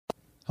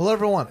Hello,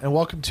 everyone, and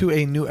welcome to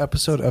a new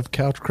episode of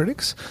Couch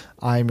Critics.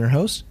 I'm your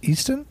host,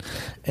 Easton,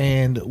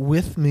 and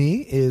with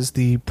me is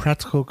the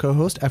practical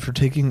co-host after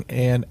taking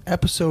an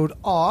episode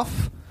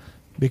off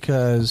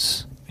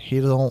because he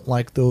don't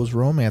like those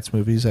romance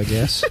movies, I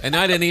guess. And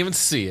I didn't even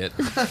see it.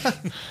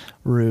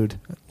 Rude.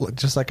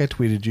 Just like I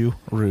tweeted you,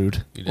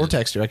 rude. Or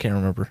texted you, I can't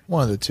remember.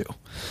 One of the two.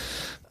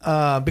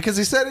 Because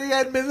he said he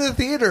hadn't been to the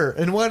theater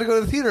and wanted to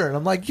go to the theater. And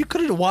I'm like, you could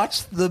have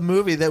watched the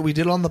movie that we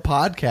did on the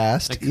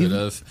podcast. I could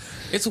have.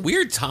 It's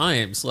weird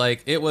times.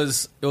 Like it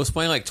was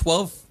playing like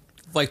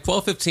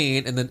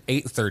 12:15 and then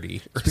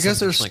 8:30. Because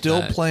they're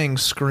still playing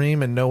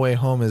Scream and No Way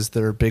Home as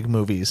their big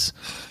movies.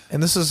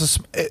 And this is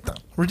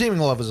Redeeming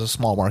Love is a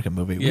small market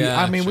movie.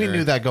 Yeah, we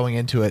knew that going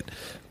into it.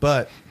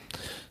 But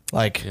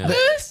like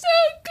It's so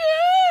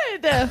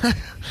good.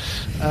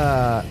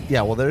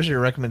 well, there's your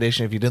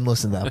recommendation if you didn't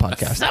listen to that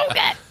podcast. So good.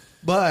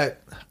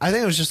 But I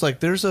think it was just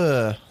like there's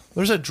a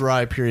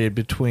dry period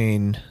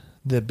between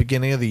the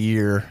beginning of the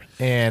year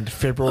and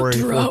February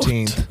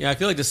 14th. Yeah, I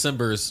feel like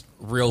December's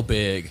real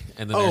big,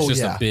 and then there's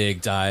just a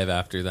big dive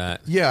after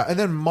that. Yeah, and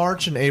then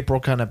March and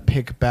April kind of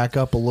pick back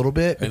up a little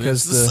bit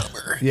because the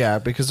summer. Yeah,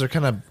 because they're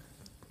kind of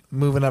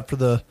moving up for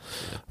the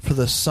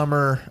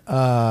summer.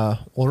 Well,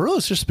 really,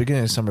 it's just the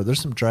beginning of summer. There's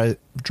some dry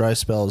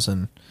spells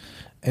in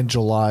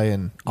July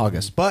and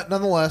August, but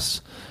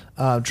nonetheless,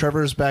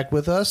 Trevor is back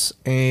with us,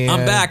 and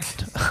I'm back.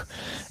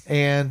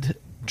 And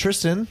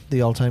Tristan,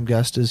 the all-time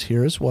guest, is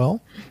here as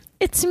well.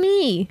 It's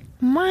me,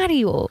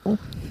 Mario.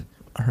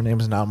 Her name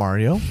is not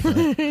Mario.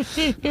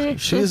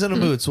 She is in a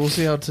mood, so we'll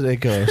see how today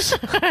goes.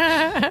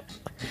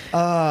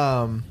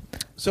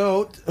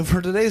 So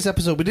for today's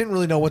episode, we didn't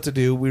really know what to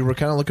do. We were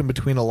kind of looking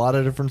between a lot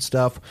of different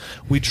stuff.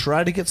 We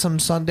tried to get some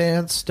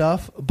Sundance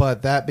stuff,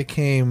 but that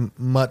became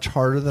much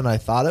harder than I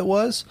thought it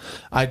was.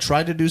 I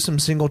tried to do some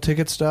single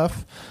ticket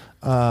stuff,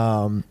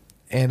 and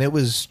it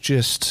was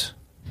just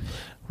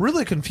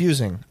really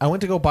confusing. I went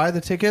to go buy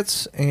the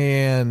tickets,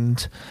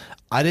 and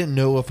I didn't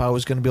know if I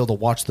was going to be able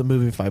to watch the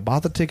movie if I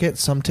bought the ticket.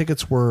 Some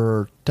tickets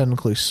were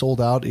technically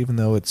sold out, even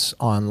though it's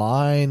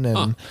online.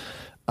 And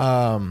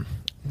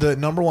the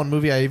number one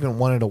movie I even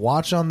wanted to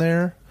watch on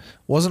there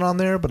wasn't on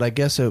there, but I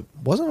guess it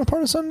wasn't a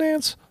part of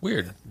Sundance.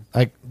 Weird.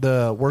 Like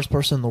The Worst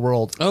Person in the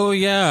World. Oh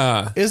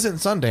yeah, isn't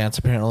Sundance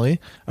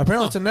apparently.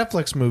 Apparently it's a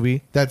Netflix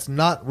movie that's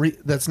not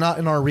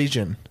in our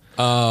region.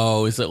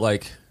 Oh, is it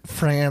like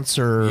France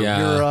or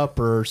Europe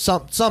or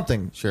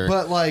something? Sure.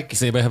 But like,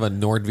 does anybody have a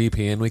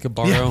NordVPN we could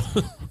borrow?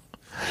 Yeah.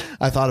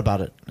 I thought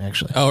about it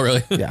actually. Oh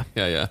really? Yeah.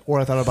 yeah. Or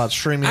I thought about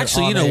streaming.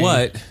 Actually, you know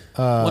what?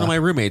 One of my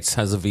roommates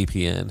has a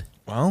VPN.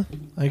 Well,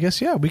 I guess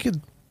we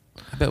could.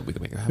 I bet we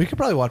could make it happen. We could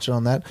probably watch it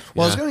on that.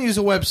 Well, I was going to use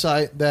a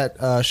website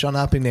that shall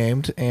not be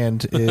named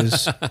and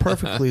is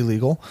perfectly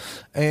legal,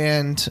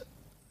 and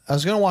I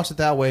was going to watch it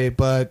that way,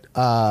 but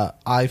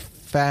I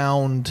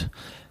found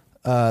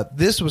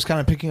this was kind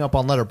of picking up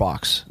on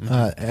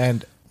Letterboxd,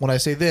 and when I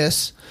say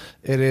this,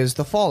 it is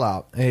The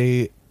Fallout,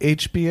 a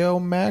HBO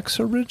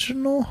Max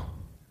original.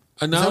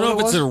 No, I don't know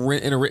if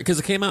it's because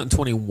it came out in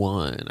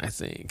 21. I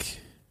think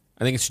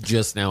it's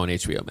just now on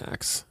HBO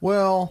Max.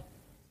 Well,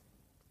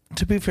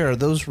 to be fair,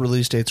 those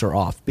release dates are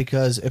off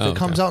because if it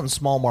comes out in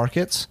small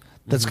markets,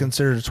 that's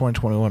considered a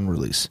 2021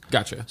 release.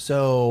 Gotcha.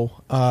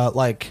 So,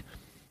 like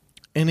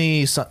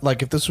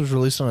if this was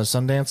released on a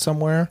Sundance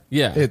somewhere,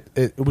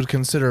 it would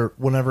consider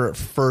whenever it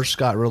first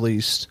got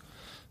released.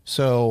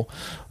 So,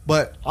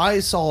 but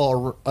I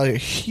saw a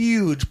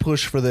huge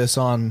push for this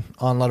on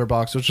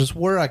Letterboxd, which is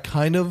where I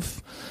kind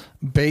of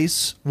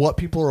base what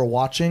people are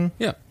watching.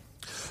 Yeah.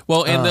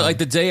 Well, and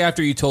the day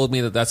after you told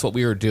me that that's what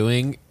we were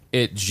doing,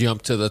 it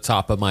jumped to the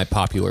top of my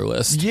popular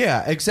list.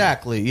 Yeah,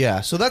 exactly.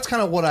 Yeah. So that's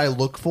kind of what I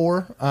look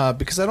for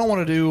because I don't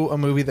want to do a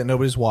movie that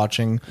nobody's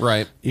watching.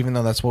 Right. Even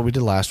though that's what we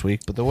did last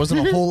week, but there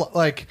wasn't a whole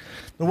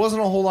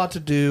lot to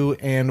do,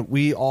 and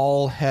we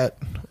all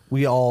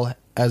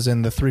as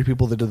in the three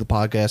people that did the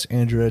podcast,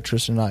 Andrea,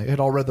 Tristan, and I had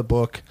all read the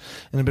book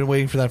and had been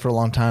waiting for that for a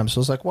long time. So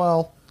it's like,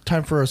 well,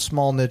 time for a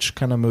small niche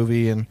kind of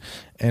movie, and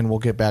we'll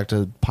get back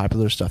to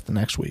popular stuff the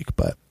next week.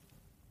 But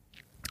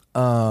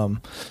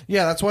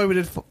that's why we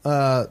did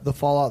the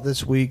Fallout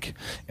this week,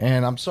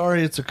 and I'm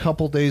sorry it's a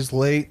couple days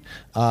late.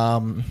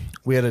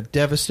 We had a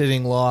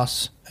devastating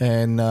loss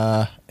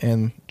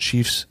in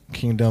Chiefs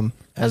Kingdom.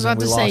 I was about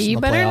to say, you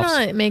better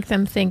not make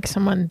them think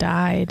someone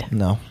died.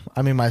 No,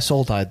 I mean my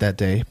soul died that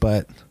day,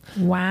 but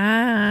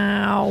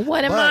wow,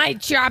 what am I,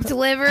 chopped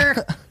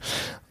liver?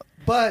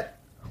 But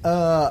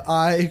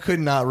I could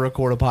not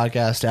record a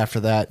podcast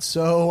after that,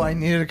 so I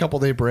needed a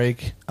couple-day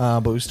break.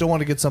 But we still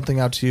want to get something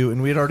out to you,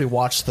 and we had already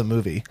watched the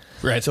movie,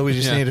 right? So we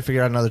just needed to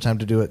figure out another time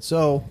to do it.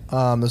 So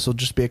this will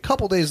just be a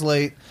couple days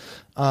late.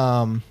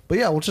 But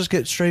yeah, we'll just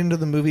get straight into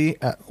the movie.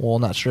 Well,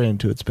 not straight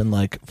into it. It's been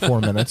like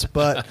 4 minutes,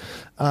 but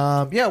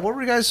yeah. What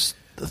were you guys'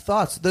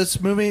 thoughts?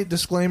 This movie,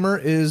 disclaimer,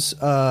 is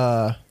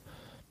I'll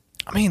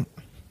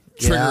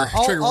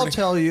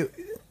tell you.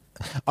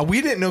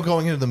 We didn't know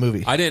going into the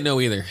movie. I didn't know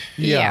either.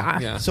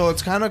 Yeah. So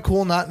it's kind of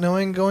cool not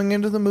knowing going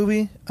into the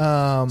movie.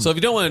 So if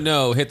you don't want to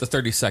know, hit the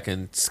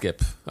 30-second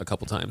skip a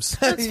couple times.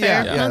 That's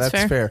fair. Yeah,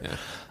 that's fair.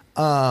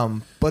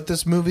 But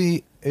this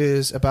movie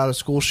is about a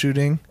school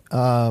shooting,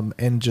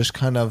 and just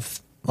kind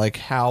of like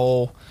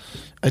how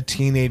a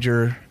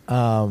teenager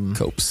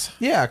Copes.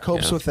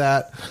 copes with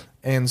that.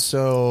 And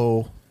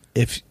so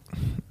if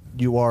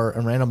you are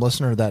a random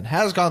listener that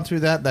has gone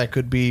through that, that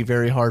could be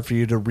very hard for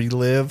you to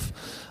relive.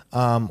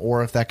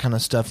 Or if that kind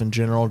of stuff in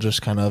general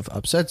just kind of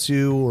upsets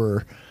you,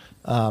 or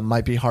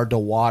might be hard to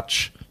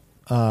watch.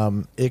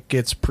 It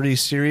gets pretty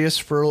serious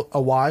for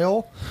a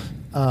while.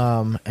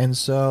 And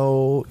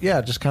so,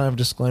 yeah, just kind of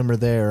disclaimer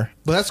there.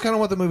 But that's kind of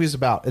what the movie's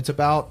about. It's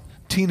about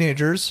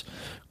teenagers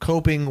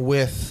coping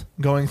with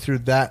going through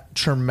that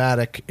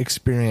traumatic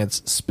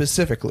experience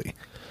specifically.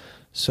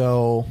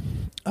 So,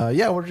 what are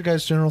your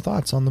guys' general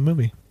thoughts on the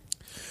movie?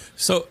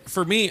 So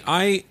for me,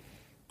 I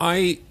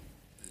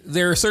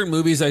there are certain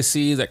movies I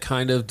see that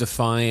kind of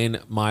define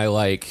my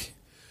like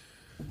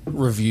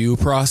review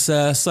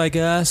process, I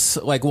guess.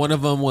 Like one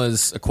of them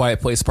was A Quiet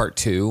Place Part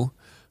 2.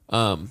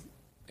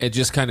 It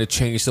just kind of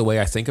changed the way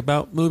I think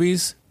about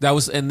movies.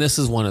 And this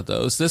is one of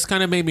those. This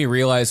kind of made me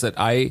realize that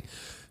I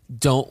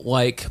don't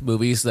like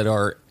movies that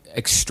are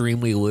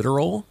extremely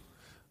literal.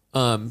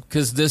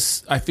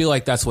 Because I feel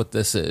like that's what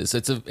this is.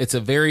 It's a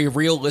very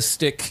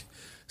realistic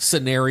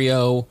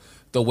scenario.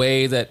 The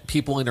way that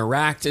people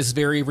interact is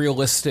very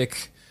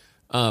realistic.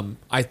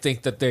 I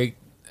think that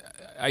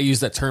I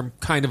use that term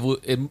kind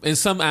of in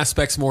some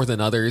aspects more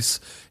than others.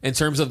 In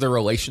terms of the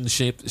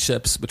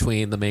relationships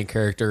between the main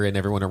character and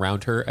everyone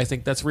around her, I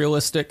think that's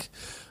realistic.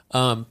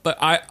 But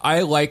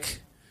I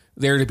like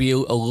there to be a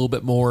little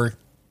bit more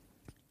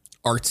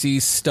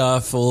artsy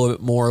stuff, a little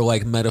bit more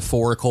like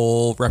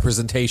metaphorical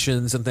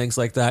representations and things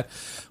like that.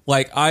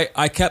 Like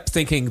I kept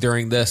thinking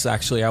during this,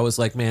 actually, I was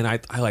like, man,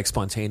 I like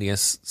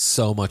Spontaneous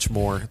so much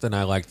more than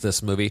I liked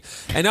this movie.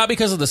 And not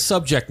because of the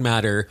subject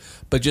matter,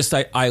 but just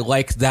I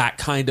like that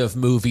kind of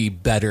movie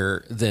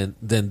better than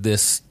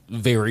this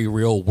very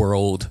real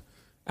world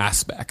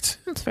aspect.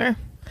 That's fair.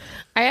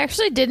 I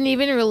actually didn't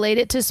even relate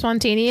it to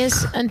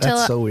Spontaneous until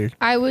That's so weird.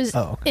 I was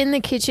in the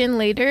kitchen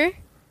later.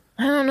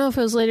 I don't know if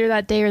it was later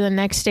that day or the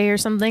next day or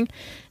something.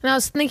 And I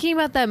was thinking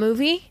about that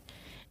movie.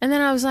 And then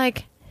I was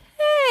like,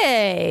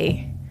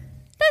 hey,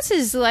 this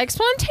is like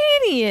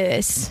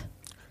Spontaneous.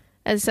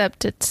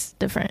 Except it's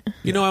different.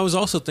 You know, I was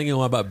also thinking a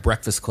lot about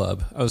Breakfast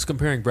Club. I was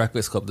comparing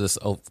Breakfast Club to this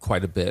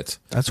quite a bit.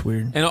 That's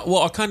weird. And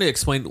I'll kind of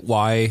explain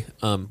why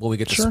when we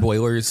get to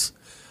spoilers.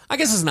 I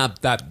guess it's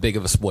not that big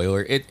of a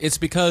spoiler. It's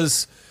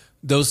because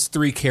those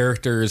three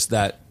characters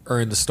that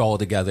are in the stall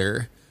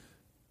together,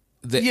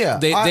 they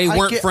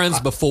weren't friends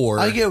before.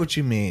 I get what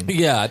you mean.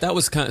 Yeah, that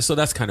was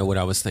that's kind of what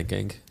I was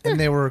thinking. And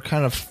they were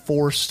kind of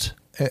forced,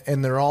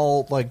 and they're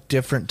all like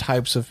different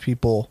types of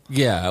people.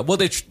 Yeah, well,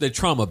 they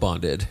trauma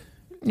bonded.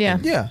 Yeah.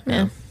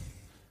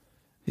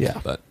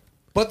 Yeah.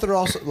 But they're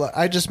also,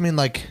 I just mean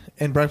like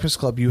in Breakfast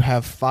Club, you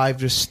have 5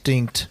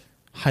 distinct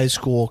high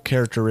school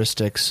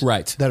characteristics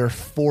that are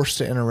forced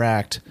to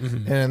interact.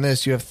 And in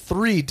this, you have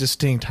 3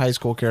 distinct high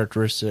school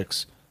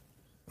characteristics,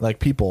 like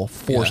people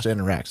forced to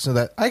interact. So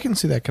that I can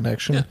see that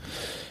connection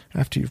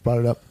after you've brought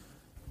it up.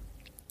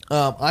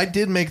 I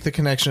did make the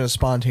connection of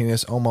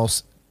Spontaneous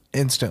almost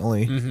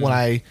instantly when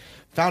I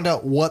found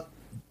out what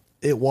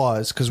it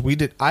was, because we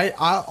did.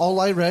 All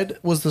I read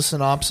was the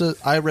synopsis.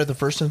 I read the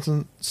first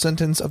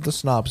sentence of the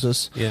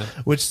synopsis,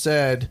 which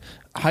said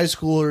high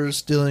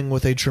schoolers dealing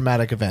with a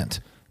traumatic event.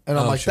 And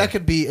I'm like, that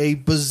could be a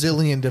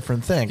bazillion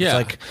different things. Yeah.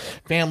 Like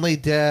family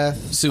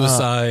death,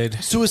 suicide.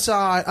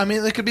 I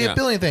mean, it could be a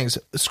billion things.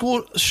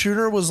 School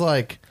shooter was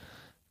like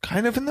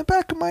kind of in the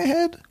back of my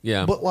head.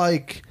 Yeah. But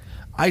like,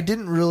 I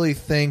didn't really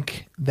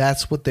think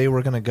that's what they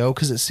were going to go,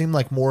 because it seemed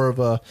like more of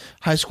a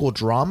high school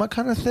drama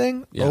kind of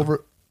thing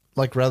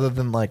rather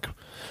than like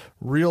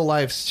real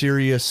life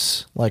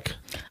serious, like.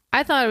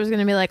 I thought it was going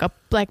to be like a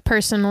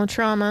personal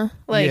trauma,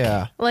 like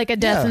a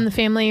death in the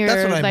family or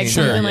like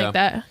something like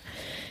that.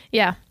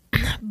 Yeah.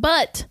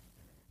 But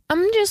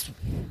I'm just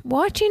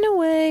watching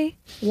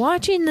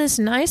this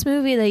nice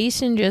movie that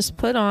Easton just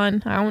put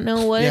on. I don't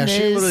know what it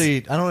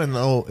is. I don't even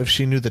know if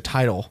she knew the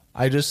title.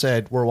 I just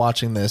said, we're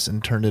watching this,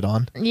 and turned it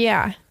on.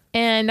 Yeah.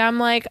 And I'm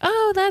like,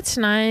 oh, that's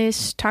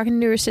nice. Talking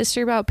to her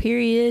sister about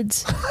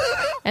periods.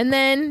 And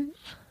then,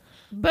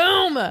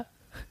 boom.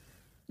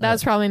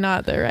 That's probably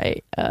not the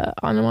right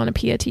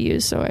onomatopoeia to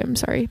use, so I'm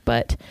sorry.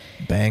 But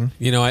bang.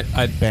 You know, I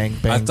bang,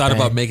 bang. I thought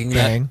about making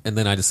bang. that, and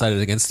then I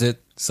decided against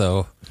it.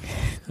 So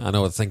I don't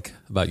know what to think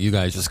about you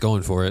guys just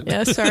going for it.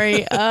 Yeah,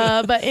 sorry.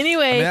 But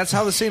anyway, I mean, that's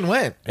how the scene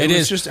went. It was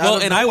is just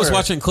well, and I was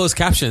watching closed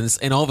captions,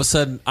 and all of a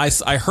sudden I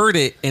heard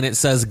it, and it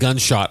says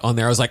gunshot on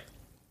there. I was like,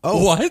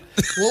 oh, what?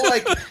 Well,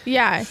 like,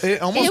 yeah,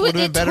 it almost would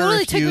have been better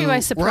totally if took you me by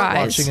surprise.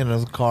 weren't watching it in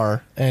the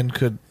car and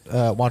could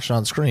watch it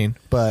on screen.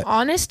 But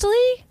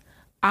honestly,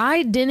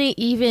 I didn't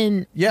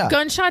even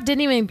gunshot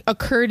didn't even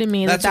occur to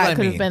me that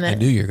could have been it. I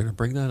knew you were going to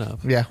bring that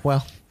up. Yeah,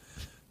 well,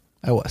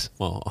 I was.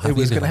 Well, it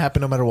was going to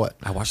happen no matter what.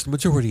 I watched the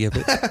majority of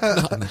it.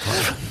 Not in the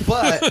car.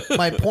 But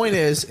my point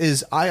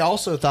is I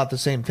also thought the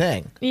same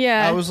thing.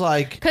 Yeah. I was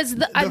like... Because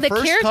the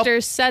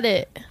characters said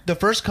it. The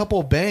first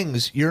couple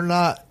bangs, you're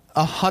not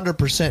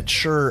 100%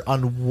 sure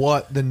on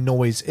what the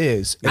noise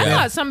is. I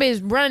thought somebody's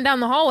running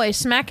down the hallway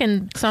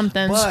smacking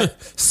something.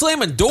 But,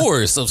 slamming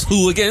doors, those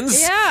hooligans.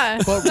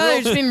 Yeah. But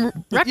they're just being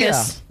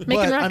ruckus.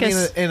 Making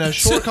ruckus. I mean, in a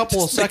short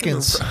couple of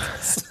seconds...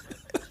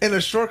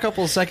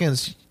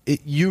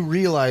 you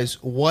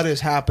realize what is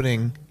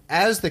happening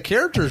as the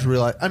characters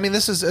realize. I mean,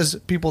 this is as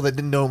people that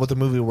didn't know what the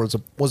movie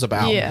was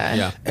about.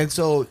 Yeah. And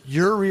so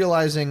you're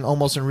realizing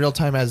almost in real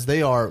time as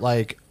they are,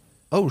 like,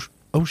 oh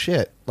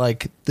shit,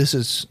 like this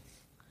is.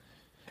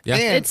 Yeah,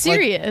 it's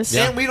serious.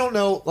 And we don't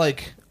know,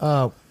 like,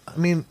 I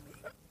mean,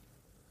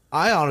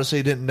 I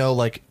honestly didn't know,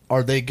 like,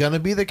 are they gonna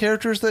be the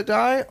characters that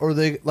die, or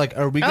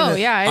are we gonna? Oh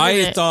yeah,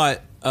 I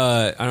thought.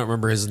 I don't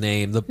remember his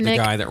name. The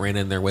guy that ran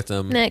in there with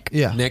him, Nick.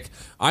 Yeah, Nick.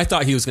 I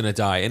thought he was going to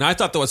die, and I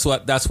thought that's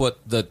what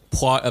the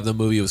plot of the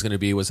movie was going to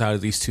be. Was how do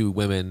these two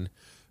women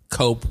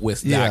cope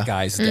with that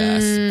guy's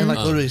death and like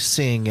literally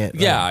seeing it.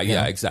 Yeah,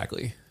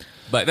 exactly.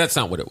 But that's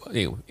not what it was.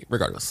 Anyway,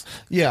 regardless.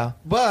 Yeah,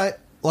 but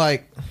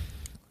like,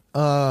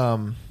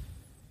 I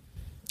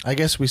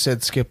guess we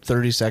said skip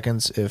 30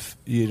 seconds if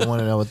you want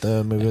to know what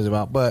the movie is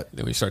about. But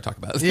then we start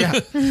talking about it. Yeah.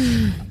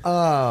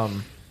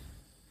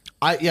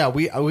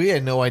 We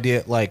had no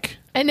idea. Like,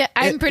 and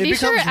I'm pretty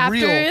sure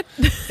after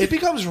it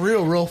becomes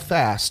real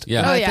fast. Yeah,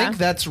 and I think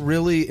that's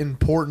really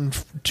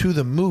important to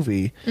the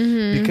movie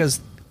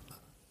because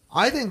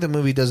I think the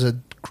movie does a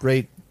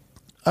great,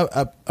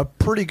 a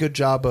pretty good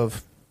job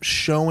of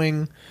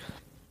showing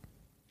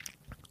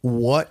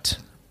what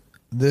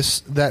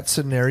that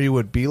scenario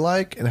would be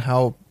like and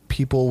how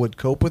people would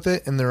cope with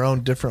it in their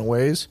own different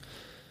ways.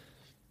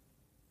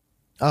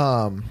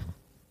 Yeah.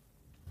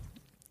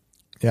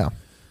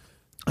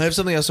 I have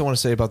something else I want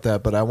to say about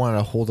that, but I want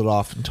to hold it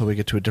off until we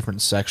get to a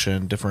different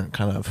section, different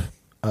kind of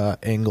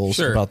angles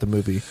about the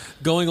movie.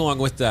 Going along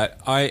with that,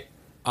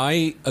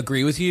 I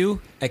agree with you,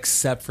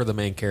 except for the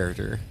main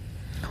character.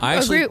 I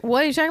agree.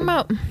 What are you talking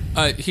about?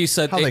 He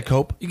said how they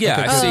cope.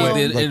 Yeah,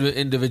 the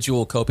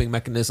individual coping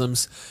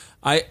mechanisms.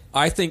 I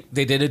think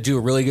they did do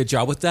a really good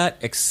job with that.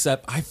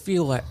 Except I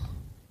feel like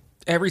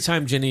every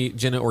time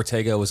Jenna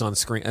Ortega was on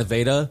screen,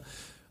 Aveda,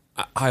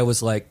 I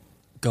was like,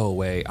 go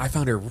away. I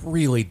found her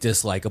really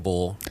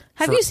dislikable.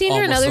 Have you seen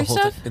her in other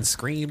stuff? In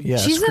Scream? Yeah,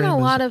 she's Scream in a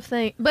lot of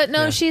things. But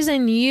no, she's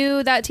in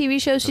You, that TV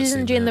show. She's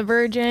in Jane the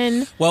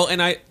Virgin. Well, and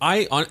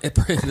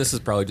this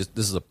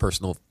is a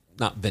personal,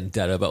 not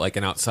vendetta, but like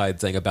an outside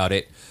thing about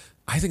it.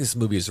 I think this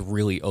movie is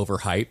really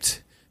overhyped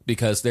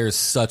because there's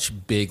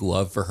such big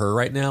love for her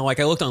right now.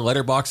 Like I looked on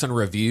Letterboxd on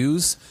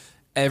reviews.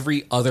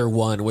 Every other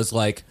one was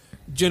like,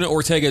 Jenna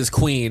Ortega is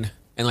queen.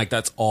 And like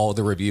that's all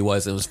the review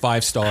was. It was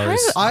 5 stars.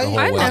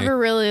 I never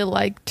really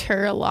liked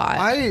her a lot.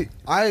 I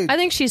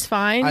think she's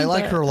fine. I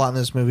like her a lot in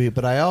this movie,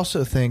 but I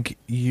also think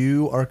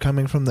you are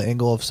coming from the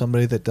angle of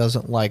somebody that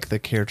doesn't like the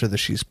character that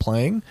she's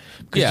playing.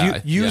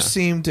 Because you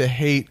seem to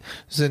hate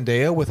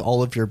Zendaya with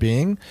all of your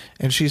being,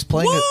 and she's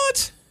playing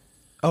what?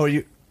 Oh, are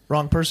you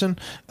wrong person?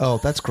 Oh,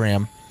 that's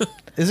Graham.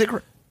 Is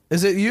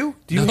it you?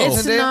 Do you hate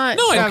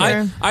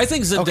Zendaya? I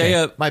think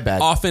Zendaya my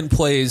bad. often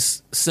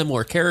plays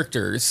similar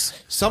characters.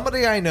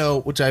 Somebody I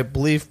know, which I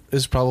believe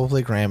is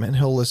probably Graham, and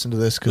he'll listen to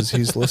this because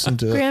he's listened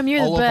to Graham,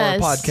 you're all the of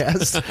best. our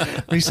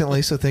podcasts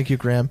recently, so thank you,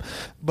 Graham.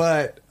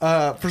 But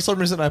for some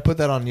reason, I put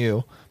that on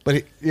you.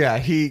 But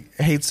he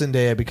hates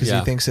Zendaya because he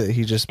thinks that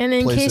he just and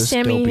in plays case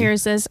Sammy dopey.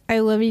 hears this, I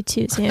love you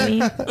too,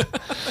 Sammy.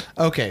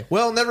 Okay,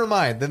 well, never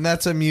mind. Then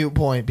that's a mute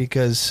point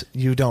because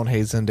you don't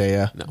hate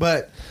Zendaya. No.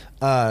 But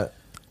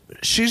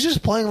she's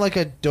just playing like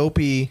a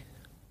dopey.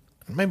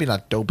 Maybe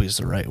not dopey is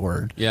the right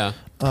word. Yeah.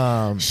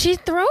 She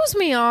throws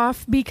me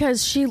off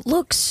because she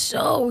looks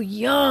so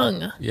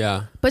young.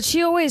 Yeah. But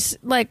she always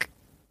like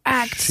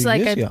acts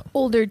like an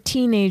older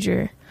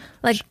teenager.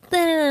 Like,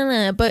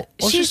 but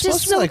she's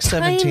just so like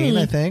 17, tiny.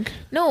 I think.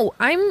 No,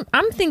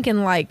 I'm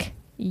thinking like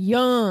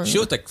young. She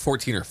looked like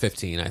 14 or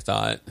 15, I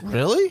thought.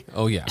 Really?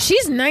 Oh, yeah.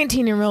 She's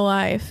 19 in real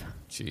life.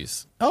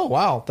 Jeez. Oh,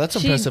 wow. That's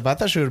impressive. I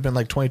thought she would have been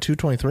like 22,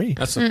 23.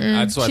 That's what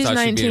I thought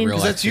she'd be in real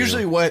life. That's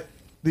usually what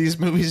these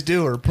movies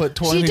do, or put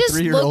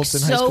 23-year-olds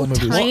in high school movies.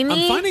 Tiny. Well,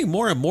 I'm finding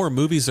more and more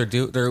movies they're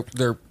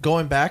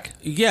going back.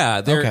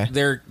 Yeah,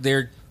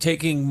 they're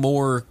taking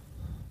more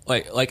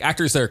like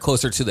actors that are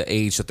closer to the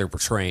age that they're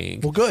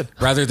portraying. Well, good.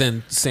 Rather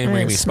than Sam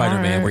Raimi's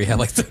Spider-Man, where you have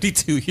like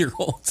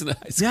 32-year-olds in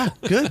high school. Yeah,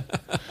 good.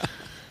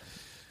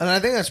 And I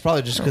think that's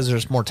probably just because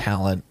there's more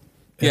talent.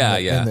 In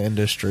the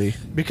industry,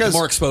 because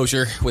more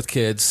exposure with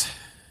kids.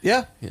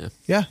 Yeah,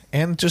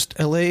 and just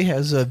LA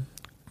has a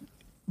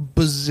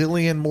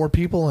bazillion more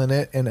people in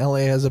it, and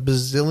LA has a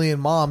bazillion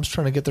moms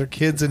trying to get their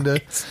kids into,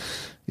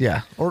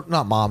 or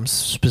not moms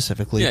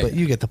specifically, but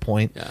you get the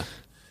point. Yeah.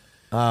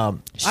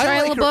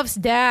 Shia LaBeouf's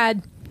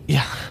dad.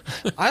 Yeah,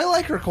 I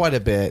like her quite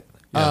a bit.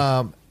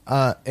 Yeah.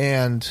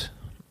 And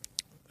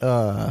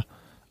I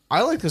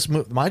like this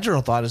movie. My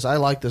general thought is I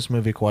like this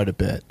movie quite a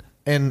bit.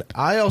 And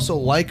I also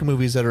like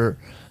movies that are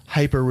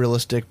hyper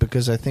realistic,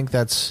 because I think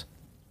that's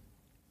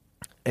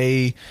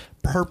a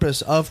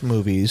purpose of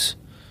movies.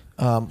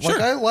 Sure. Like,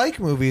 I like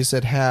movies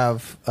that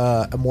have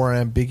a more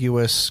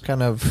ambiguous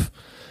kind of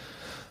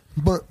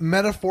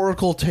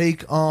metaphorical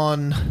take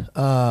on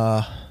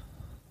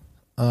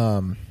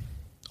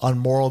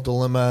moral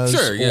dilemmas.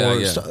 Sure,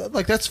 yeah.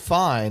 Like, that's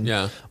fine.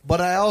 Yeah.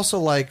 But I also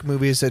like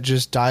movies that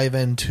just dive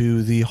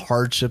into the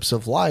hardships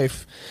of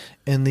life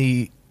and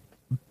the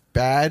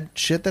bad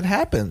shit that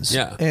happens.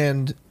 Yeah.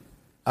 And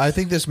I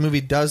think this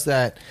movie does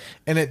that,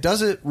 and it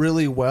does it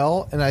really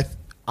well. And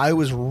I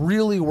was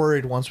really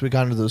worried once we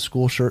got into the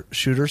school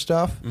shooter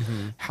stuff,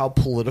 how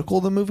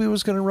political the movie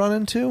was going to run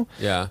into.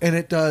 Yeah. And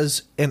it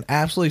does an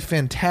absolutely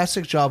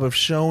fantastic job of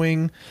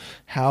showing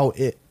how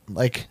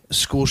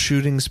school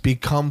shootings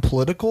become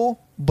political,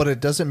 but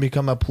it doesn't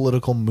become a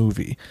political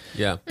movie.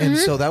 Yeah. And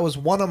so that was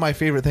one of my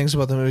favorite things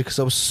about the movie, because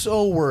I was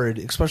so worried,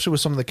 especially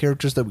with some of the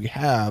characters that we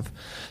have,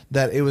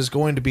 that it was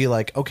going to be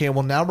like, okay,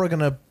 well, now we're going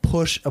to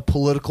push a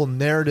political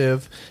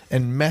narrative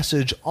and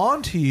message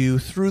onto you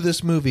through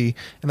this movie.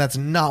 And that's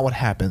not what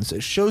happens.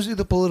 It shows you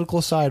the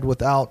political side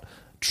without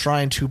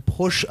trying to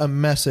push a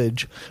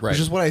message, which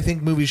is what I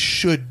think movies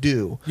should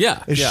do.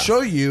 Yeah.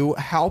 Show you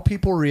how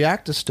people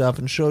react to stuff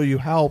and show you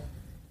how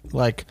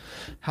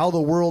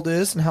the world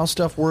is and how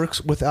stuff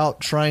works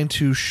without trying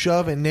to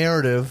shove a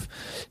narrative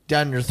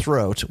down your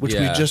throat, which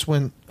we just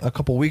went a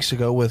couple weeks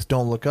ago with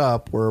Don't Look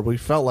Up, where we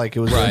felt like it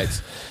was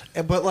right.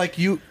 But like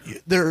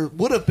there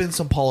would have been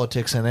some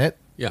politics in it.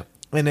 Yeah.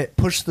 And it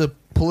pushed the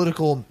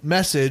political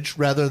message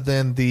rather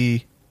than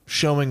the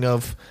showing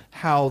of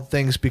how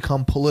things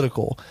become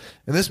political.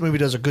 And this movie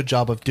does a good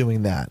job of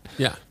doing that.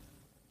 Yeah.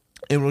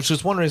 And which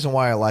is one reason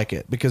why I like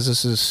it, because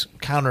this is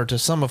counter to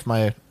some of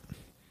my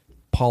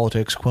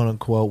politics, quote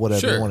unquote,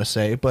 whatever you want to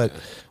say, but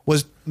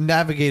was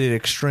navigated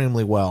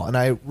extremely well. And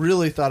I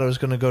really thought I was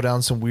going to go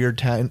down some weird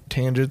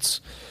tangents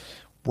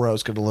where I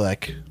was going to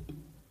like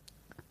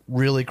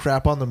really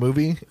crap on the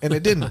movie, and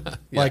it didn't.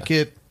 Like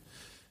it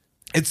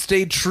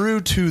stayed true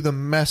to the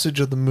message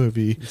of the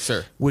movie,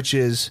 which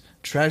is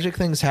tragic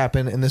things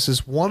happen, and this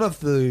is one of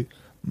the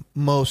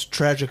most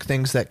tragic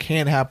things that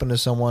can happen to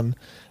someone.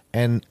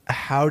 And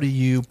how do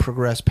you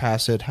progress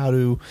past it? How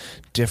do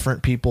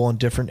different people in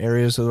different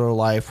areas of their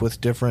life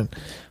with different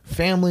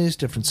families,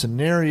 different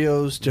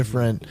scenarios,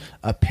 different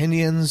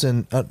opinions,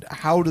 and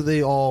how do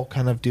they all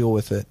kind of deal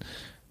with it?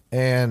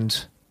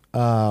 And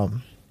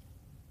kind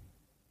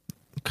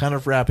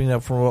of wrapping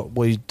up from what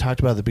we talked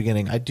about at the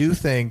beginning, I do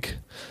think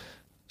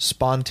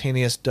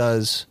Spontaneous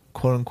does,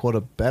 quote unquote,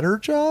 a better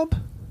job,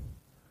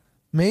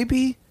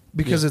 maybe,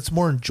 because it's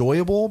more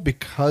enjoyable,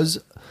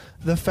 because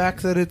the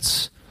fact that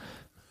it's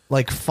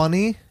like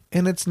funny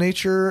in its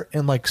nature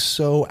and like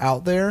so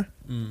out there,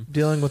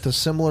 dealing with a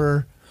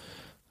similar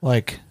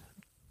like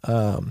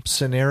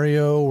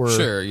scenario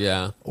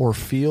or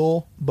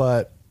feel.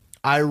 But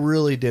I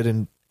really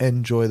did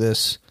enjoy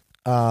this,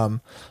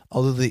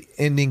 although the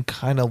ending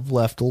kind of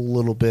left a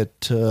little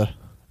bit to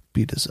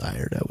be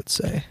desired, I would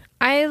say.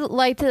 I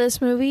liked this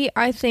movie,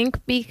 I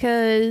think,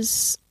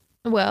 because,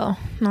 well,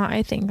 not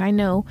I think, I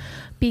know,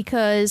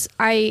 because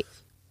I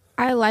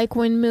like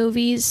when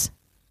movies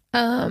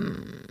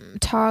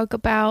talk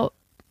about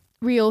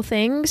real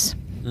things.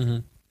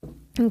 And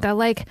I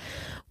like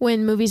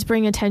when movies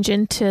bring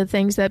attention to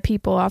things that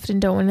people often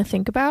don't want to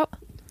think about,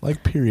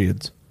 like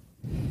periods.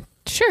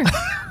 Sure.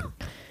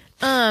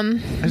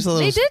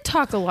 They did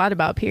talk a lot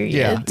about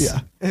periods.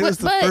 Yeah. It was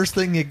the first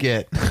thing you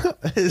get.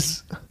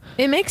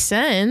 It makes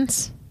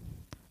sense.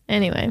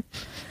 Anyway.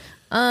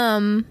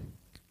 And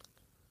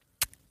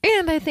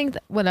I think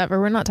that, whatever,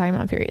 we're not talking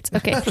about periods.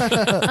 Okay.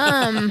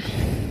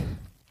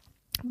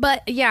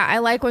 But yeah, I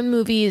like when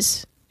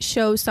movies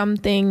show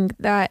something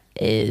that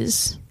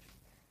is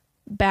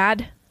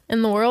bad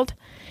in the world,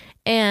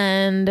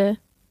 and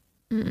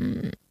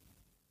I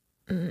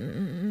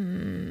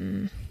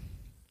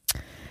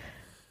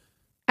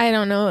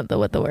don't know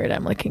what the word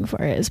I'm looking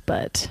for is,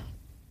 but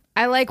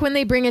I like when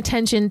they bring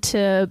attention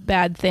to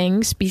bad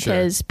things,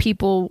 because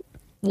people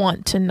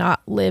want to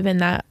not live in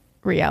that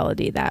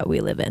reality that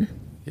we live in.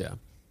 Yeah.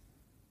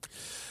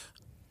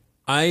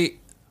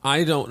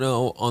 I don't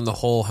know on the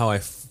whole how I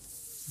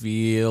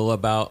feel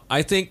about.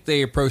 I think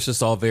they approached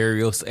this all very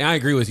realistic. I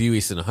agree with you,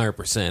 Easton,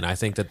 100%. I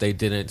think that they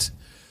didn't.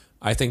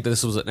 I think that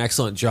this was an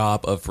excellent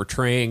job of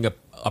portraying a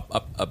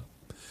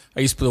I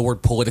use the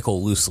word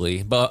political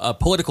loosely, but a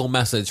political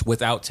message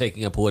without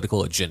taking a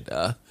political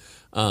agenda.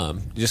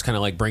 Just kind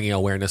of like bringing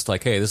awareness to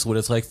like, hey, this is what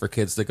it's like for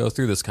kids to go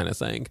through this kind of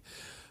thing.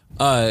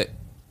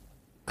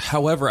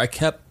 However, I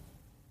kept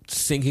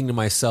thinking to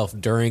myself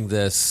during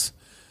this,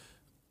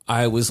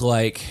 I was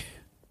like,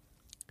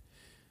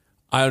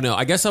 I don't know.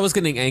 I guess I was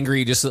getting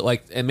angry just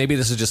like, and maybe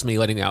this is just me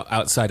letting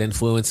outside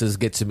influences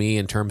get to me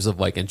in terms of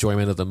like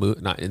enjoyment of the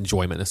movie, not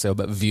enjoyment necessarily,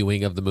 but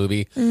viewing of the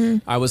movie.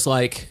 Mm-hmm. I was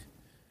like,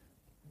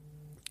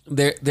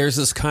 there's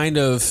this kind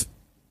of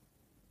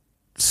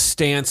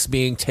stance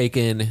being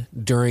taken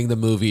during the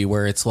movie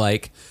where it's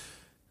like,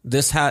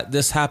 this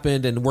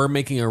happened and we're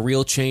making a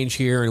real change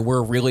here and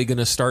we're really going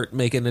to start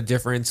making a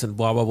difference and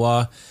blah, blah,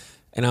 blah.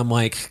 And I'm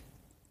like,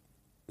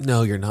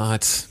 no, you're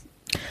not.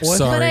 What?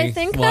 Sorry. But I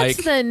think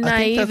that's the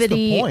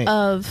naivety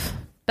of...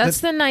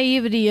 That's the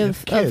naivety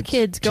of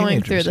kids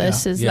going through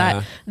this, is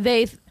that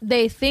they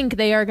think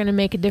they are going to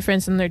make a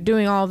difference, and they're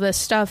doing all this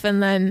stuff,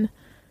 and then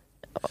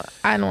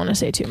I don't want to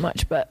say too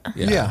much, but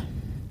yeah.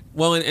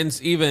 Well,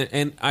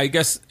 and I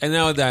guess, and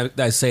now that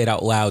I say it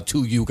out loud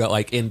to you,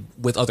 like in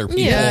with other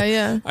people,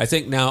 I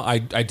think now I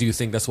do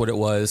think that's what it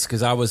was,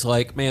 because I was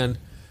like, man,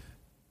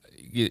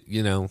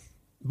 you know.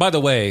 By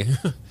the way,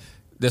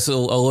 this is a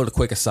little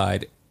quick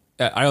aside.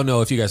 I don't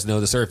know if you guys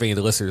know this or if any of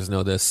the listeners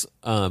know this.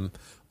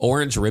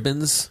 Orange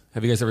ribbons.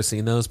 Have you guys ever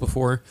seen those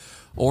before?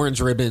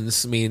 Orange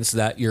ribbons means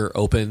that you're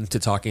open to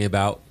talking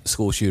about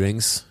school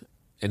shootings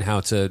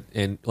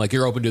and like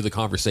you're open to the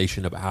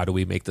conversation about how do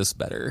we make this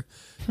better.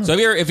 So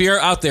if you're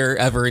out there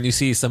ever and you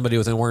see somebody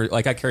with an orange,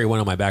 like I carry one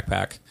on my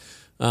backpack,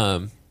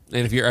 and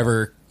if you're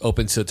ever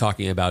open to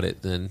talking about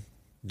it, then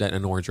that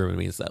an orange ribbon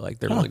means that like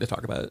they're willing to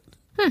talk about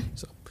it.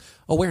 So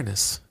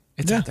awareness.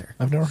 It's out there.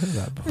 I've never heard of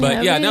that before.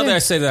 But now that I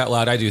say that out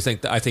loud, I do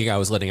think that I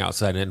was letting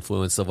outside an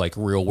influence of like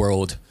real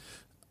world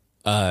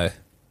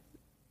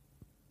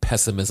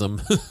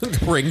pessimism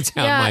bring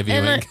down my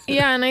viewing.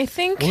 And I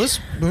think this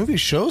movie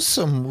shows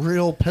some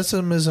real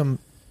pessimism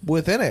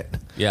within it.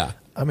 Yeah,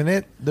 I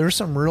mean there's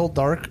some real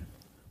dark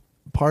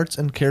parts,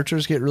 and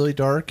characters get really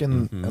dark,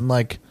 and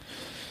like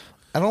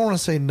I don't want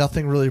to say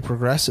nothing really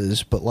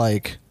progresses, but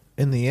like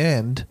in the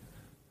end,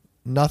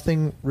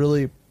 nothing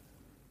really.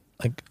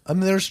 Like, I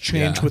mean, there's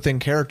change within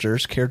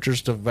characters.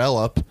 Characters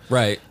develop,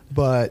 right?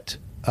 But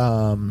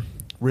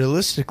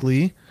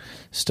realistically,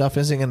 stuff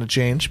isn't going to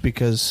change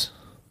because,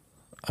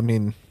 I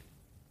mean,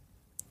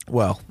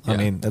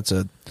 that's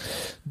a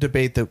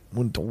debate that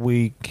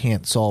we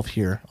can't solve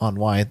here on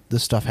why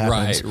this stuff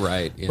happens.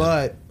 Right. Yeah.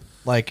 But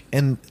like,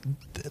 and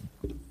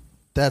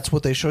that's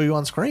what they show you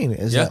on screen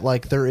is that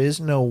like there is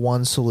no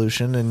one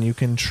solution, and you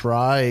can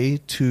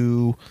try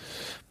to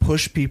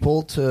push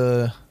people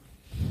to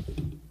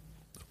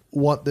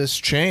want this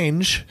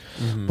change,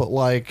 but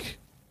like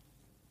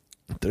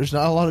there's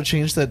not a lot of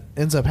change that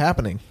ends up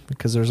happening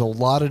because there's a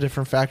lot of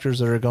different factors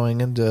that are going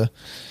into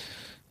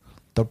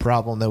the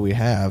problem that we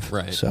have.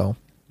 Right. So,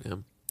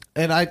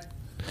 and I,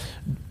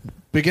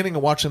 beginning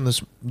of watching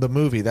the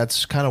movie,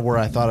 that's kind of where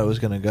I thought it was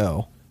going to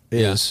go.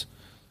 Here's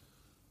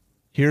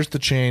the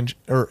change,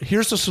 or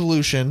here's the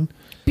solution.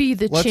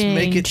 Let's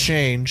make it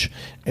change,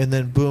 and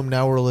then boom,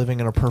 now we're living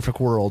in a perfect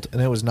world, and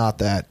it was not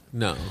that.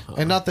 No.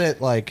 And not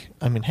that, like,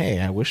 I mean, hey,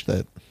 I wish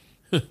that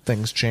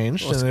things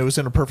changed and it was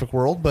in a perfect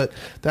world, but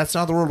that's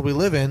not the world we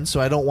live in, so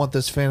I don't want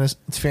this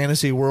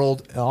fantasy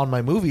world on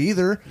my movie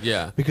either.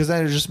 Yeah. Because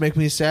that would just make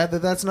me sad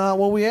that that's not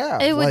what we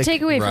have. It would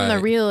take away from the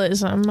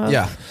realism of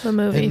the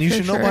movie. And you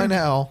should know by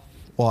now,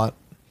 that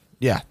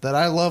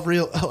I love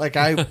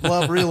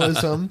love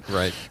realism.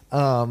 Right.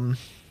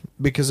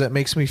 Because it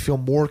makes me feel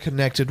more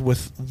connected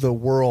with the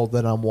world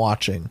that I'm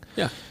watching.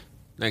 Yeah,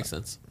 makes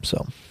sense.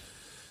 So,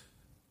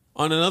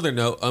 on another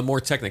note, a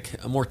more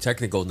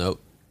technical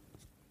note,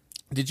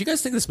 did you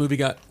guys think this movie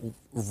got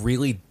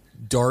really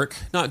dark?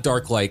 Not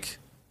dark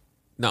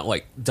not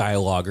like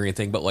dialogue or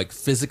anything, but like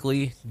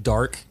physically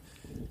dark,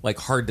 like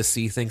hard to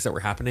see things that were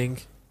happening.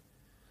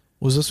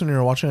 Was this when you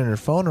were watching on your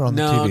phone or on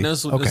the TV? No, this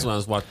is when I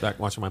was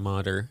watching my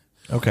monitor.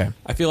 Okay.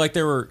 I feel like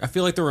there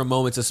were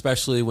moments,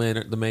 especially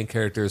when the main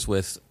character is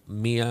with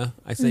Mia,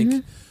 I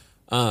think,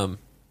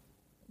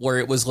 where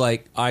it was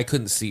like I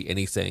couldn't see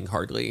anything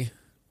hardly.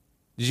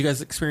 Did you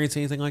guys experience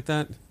anything like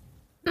that?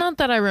 Not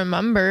that I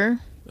remember.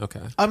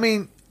 Okay. I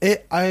mean,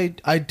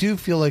 I do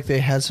feel like they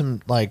had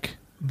some, like,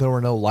 there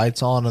were no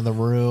lights on in the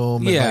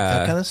room and like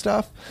that kind of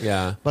stuff.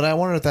 Yeah. But I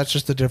wonder if that's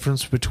just the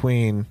difference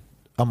between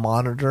a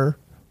monitor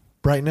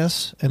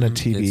brightness and a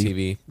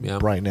TV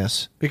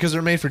brightness, because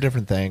they're made for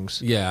different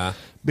things. Yeah.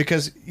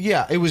 Because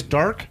it was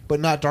dark, but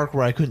not dark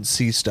where I couldn't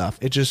see stuff.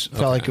 It just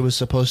felt like it was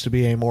supposed to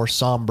be a more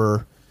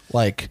somber,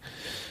 like,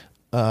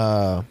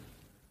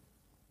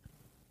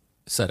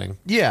 setting.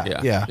 Yeah.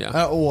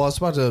 I was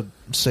about to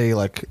say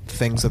like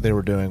things that they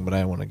were doing, but I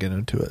didn't want to get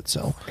into it.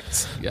 So,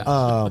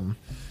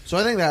 so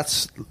I think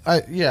that's,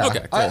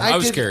 Okay, cool. I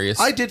was curious.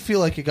 I did feel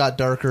like it got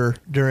darker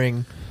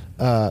during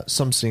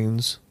some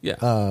scenes.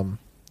 Yeah.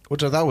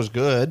 Which I thought was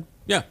good.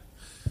 Yeah.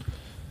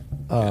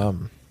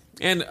 And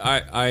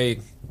I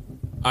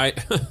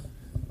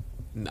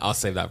I'll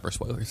save that for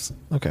spoilers.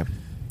 Okay.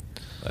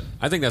 But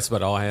I think that's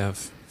about all I have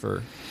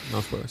for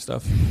non-spoiler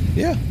stuff.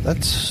 Yeah,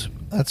 that's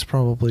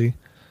probably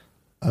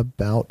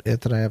about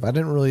it that I have. I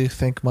didn't really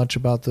think much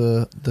about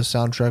the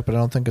soundtrack, but I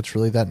don't think it's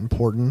really that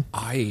important.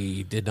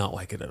 I did not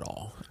like it at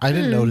all. I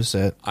didn't notice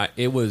it. I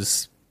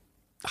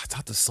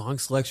thought the song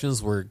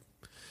selections were,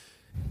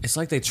 it's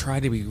like they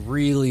tried to be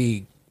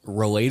really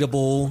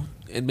relatable,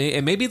 and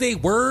maybe they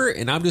were,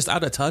 and I'm just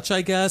out of touch,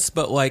 I guess,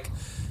 but like,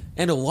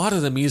 and a lot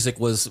of the music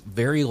was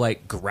very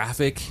like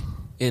graphic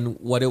in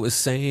what it was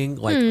saying,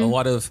 like a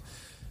lot of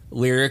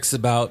lyrics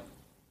about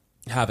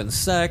having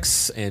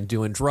sex and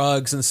doing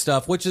drugs and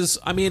stuff, which is,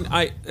 I mean,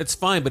 it's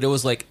fine, but it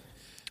was like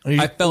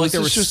I felt like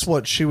there was just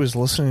what she was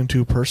listening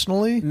to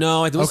personally.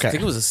 No, I think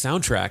it was a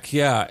soundtrack.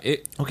 Yeah.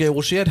 Okay.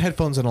 Well, she had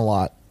headphones in a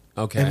lot.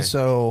 Okay. And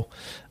so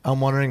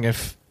I'm wondering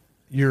if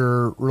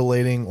you're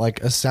relating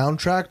like a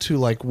soundtrack to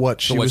like what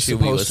she was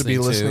supposed to be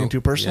listening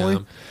to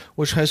personally,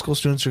 which high school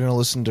students are going to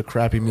listen to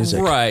crappy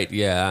music. Right.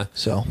 Yeah.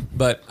 So,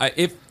 but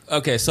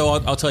so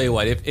I'll tell you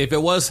what, if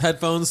it was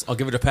headphones, I'll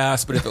give it a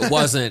pass. But if it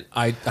wasn't,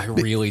 I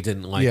really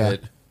didn't like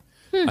it.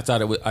 I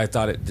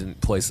thought it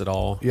didn't place at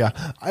all. Yeah.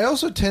 I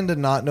also tend to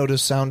not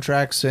notice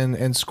soundtracks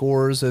and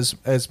scores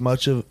as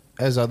much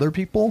as other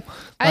people.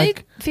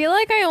 Like, I feel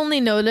like I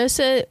only notice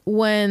it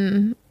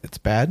when it's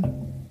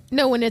bad.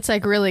 No, when it's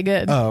like really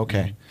good. Oh,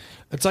 okay.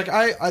 It's like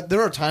I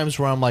there are times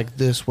where I'm like,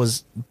 this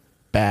was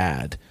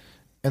bad,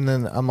 and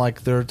then I'm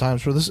like, there are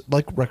times where this,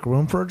 like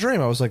Requiem for a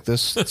Dream, I was like,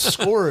 this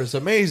score is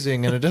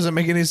amazing, and it doesn't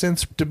make any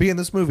sense to be in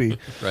this movie,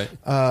 right?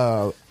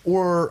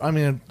 Or I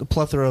mean, a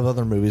plethora of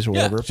other movies or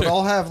whatever. Sure. But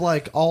I'll have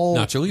like all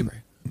Nacho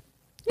Libre.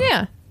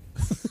 Yeah.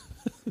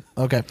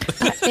 Okay.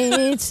 I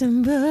ate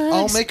some bugs.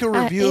 I'll make a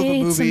review of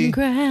a movie, some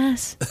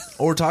grass.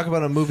 Or talk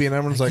about a movie, and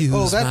everyone's like,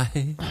 "Oh, that."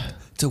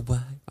 To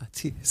wipe my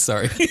tears.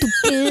 Sorry.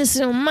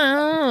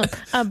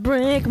 I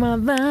break my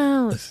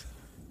vows.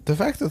 The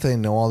fact that they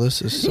know all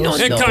this is so. No,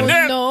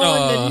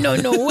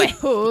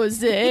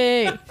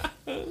 Jose. I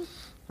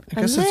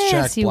guess it's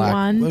Jack Black.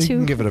 Well, you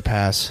can give it a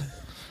pass.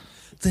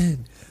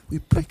 Then we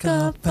break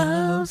our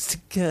vows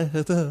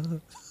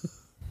together.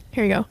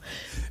 Here you go.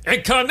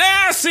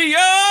 Encarnacion!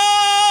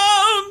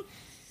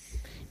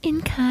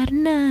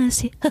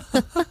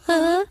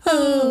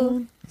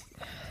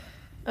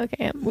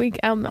 Okay,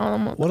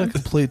 what a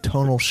complete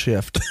tonal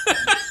shift.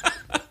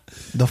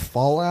 The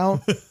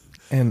Fallout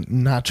and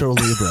Nacho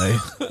Libre.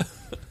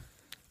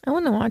 I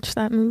want to watch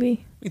that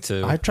movie. Me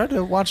too. I tried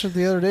to watch it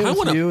the other day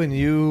with you, and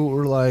you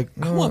were like,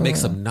 I want to make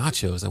some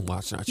nachos and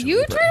watch Nacho Libre.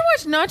 You tried to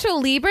watch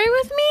Nacho Libre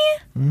with me?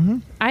 Mm-hmm.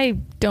 I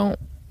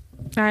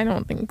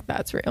don't think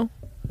that's real.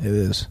 It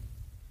is.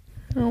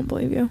 I don't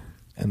believe you.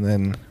 And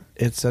then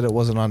it said it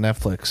wasn't on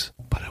Netflix,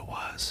 but it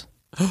was.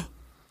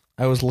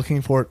 I was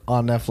looking for it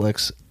on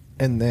Netflix,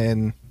 and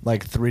then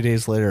like 3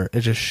 days later,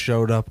 it just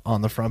showed up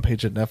on the front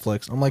page at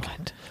Netflix. I'm like,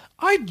 what?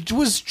 I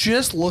was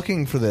just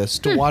looking for this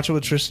to watch it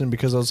with Tristan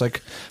because I was like, I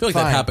feel like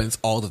that happens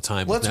all the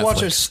time. Let's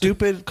watch a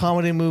stupid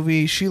comedy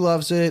movie. She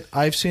loves it.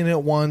 I've seen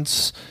it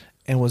once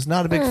and was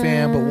not a big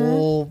fan, but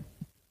we'll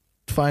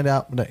find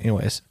out. But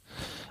anyways,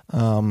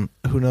 who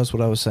knows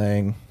what I was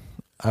saying?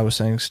 I was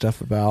saying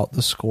stuff about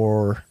the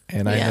score,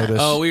 and I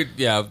noticed.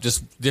 Oh,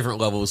 just different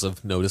levels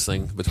of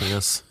noticing between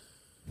us.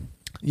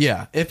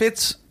 Yeah, if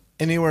it's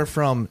anywhere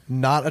from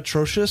not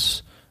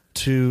atrocious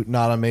to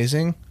not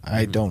amazing,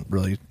 I don't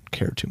really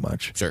care too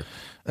much. Sure,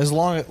 as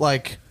long as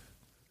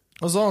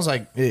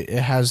it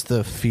has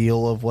the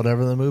feel of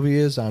whatever the movie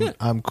is,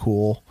 I'm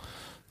cool.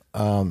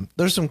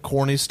 There's some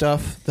corny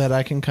stuff that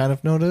I can kind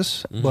of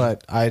notice,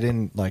 but I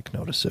didn't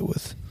notice it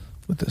with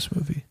this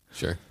movie.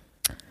 Sure.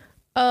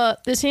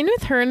 The scene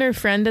with her and her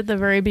friend at the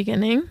very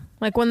beginning,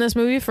 like when this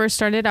movie first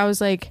started, I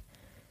was like,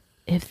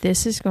 if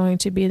this is going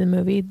to be the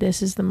movie,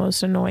 this is the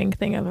most annoying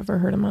thing I've ever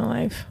heard in my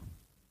life.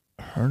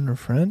 Her and her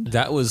friend?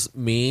 That was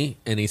me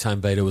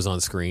anytime Beta was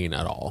on screen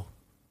at all.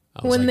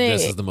 I was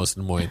this is the most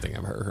annoying thing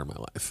I've ever heard in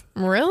my life.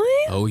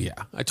 Really? Oh, yeah.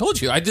 I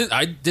told you. I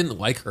didn't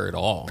like her at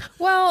all.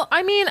 Well,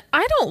 I mean,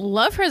 I don't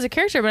love her as a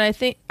character, but I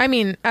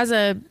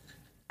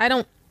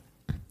don't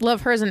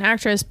love her as an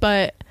actress,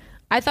 but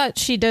I thought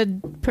she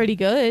did pretty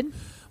good.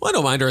 Well, I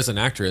don't mind her as an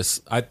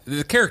actress.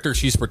 The character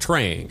she's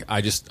portraying,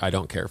 I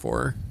don't care for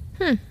her.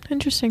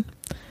 Interesting.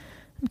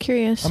 I'm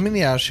curious. I mean,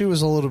 yeah, she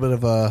was a little bit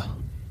of a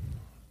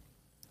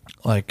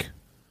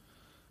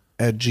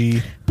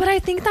edgy. But I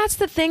think that's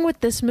the thing with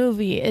this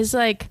movie is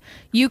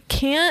you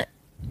can't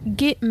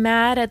get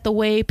mad at the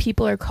way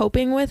people are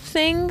coping with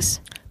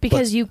things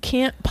because you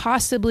can't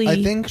possibly.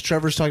 I think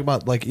Trevor's talking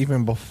about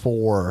even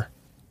before.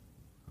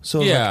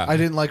 So yeah. I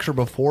didn't like her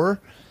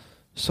before.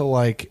 So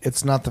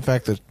it's not the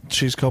fact that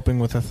she's coping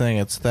with a thing.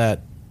 It's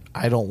that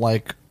I don't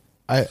like.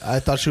 I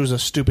thought she was a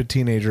stupid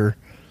teenager.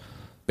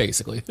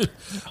 Basically,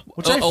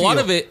 a lot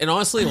of it, and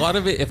honestly, a lot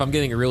of it, if I'm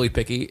getting really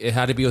picky, it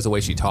had to be with the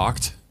way she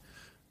talked.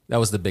 That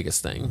was the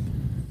biggest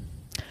thing.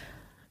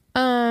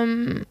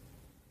 I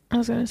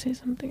was gonna say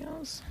something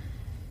else.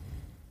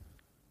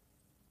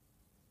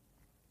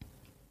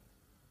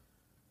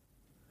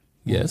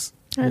 Yes.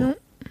 I don't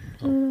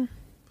know.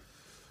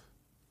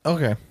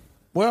 Okay.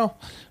 Well,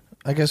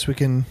 I guess we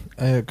can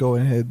go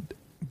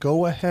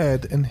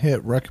ahead and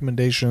hit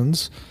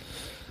recommendations.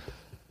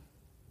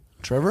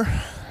 Trevor?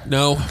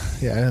 No.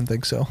 Yeah, I didn't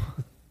think so.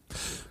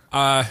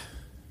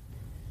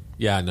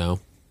 Yeah,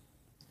 no.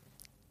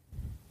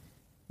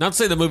 Not to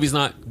say the movie's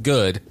not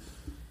good.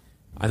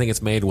 I think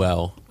it's made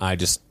well. I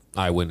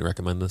wouldn't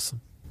recommend this.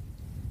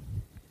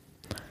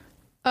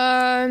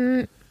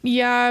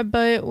 Yeah,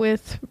 but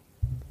with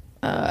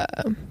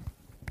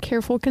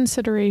careful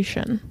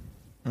consideration.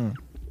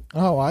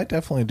 Oh, I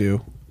definitely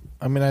do.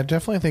 I mean, I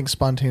definitely think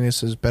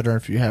Spontaneous is better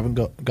if you haven't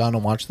gone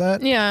and watched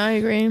that. Yeah, I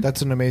agree.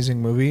 That's an amazing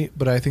movie,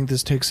 but I think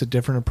this takes a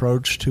different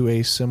approach to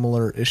a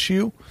similar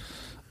issue.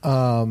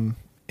 And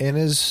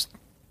is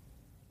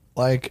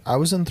like, I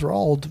was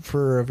enthralled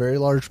for a very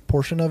large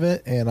portion of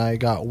it, and I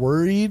got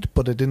worried,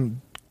 but it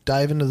didn't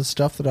dive into the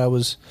stuff that I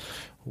was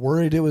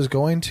worried it was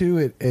going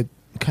to. It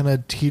kind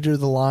of teetered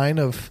the line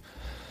of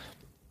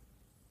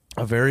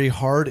a very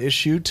hard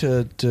issue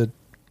to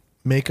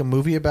make a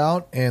movie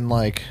about, and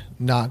like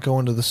not go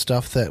into the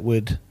stuff that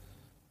would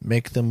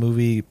make the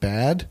movie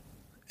bad.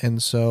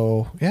 And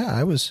so, yeah,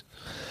 I was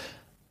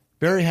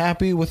very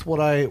happy with what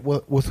I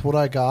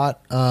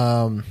got.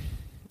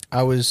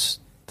 I was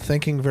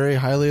thinking very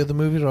highly of the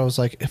movie, but I was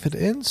like, if it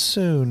ends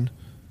soon,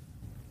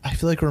 I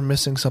feel like we're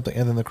missing something.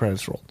 And then the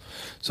credits rolled,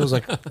 so I was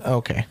like,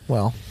 okay,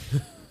 well,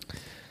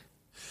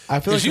 I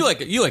feel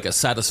like you like a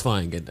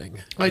satisfying ending.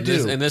 I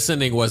do, and this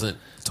ending wasn't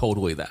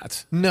totally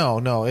that.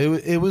 No,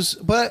 it was,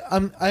 but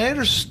I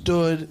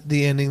understood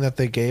the ending that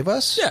they gave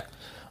us. Yeah,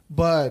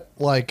 but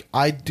like,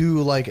 I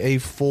do like a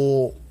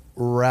full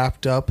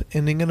wrapped up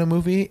ending in a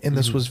movie, and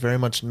this was very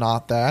much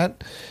not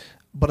that.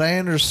 But I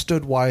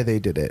understood why they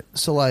did it,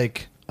 so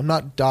like, I'm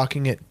not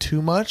docking it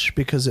too much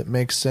because it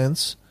makes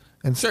sense.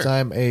 And since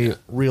I'm a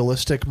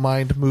realistic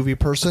mind movie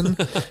person,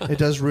 it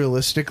does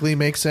realistically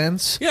make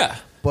sense. Yeah.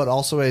 But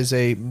also as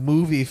a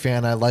movie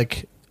fan, I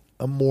like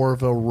a more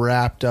of a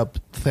wrapped up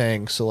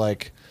thing. So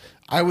like,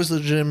 I was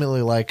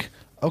legitimately like,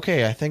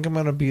 okay, I think I'm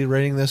going to be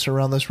rating this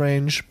around this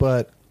range,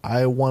 but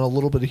I want a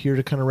little bit here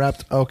to kind of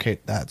wrap. Okay,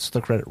 that's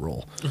the credit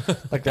roll.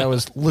 Like, that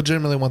was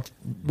legitimately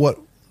what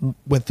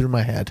went through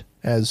my head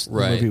as the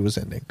movie was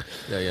ending.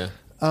 Yeah.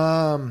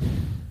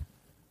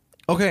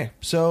 Okay,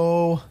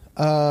 so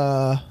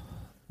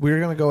we're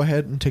going to go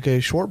ahead and take a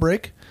short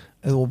break,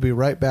 and we'll be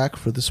right back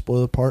for the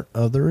spoiler part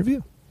of the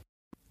review.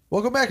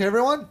 Welcome back,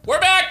 everyone.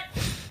 We're back!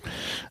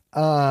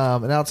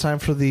 And now it's time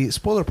for the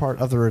spoiler part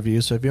of the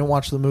review. So if you haven't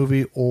watched the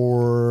movie,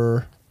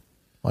 or...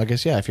 well, I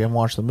guess, yeah, if you haven't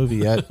watched the movie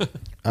yet, go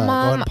ahead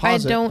Mom, and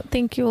pause I don't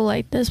think you'll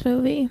like this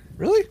movie.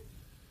 Really?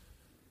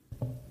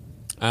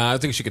 I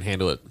think she can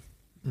handle it.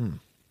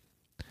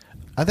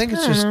 I think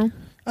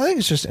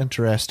it's just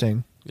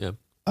interesting. Yeah.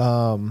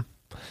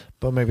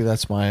 But maybe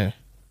that's my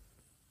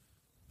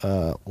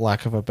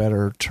lack of a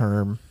better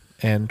term,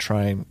 and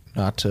trying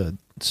not to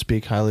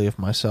speak highly of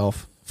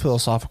myself.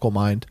 Philosophical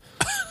mind.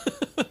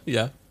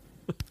 Yeah.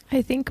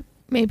 I think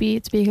maybe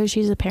it's because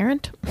she's a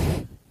parent.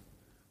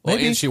 Well,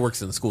 and she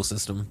works in the school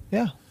system.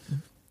 Yeah.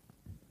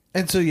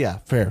 And so, yeah,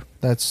 fair.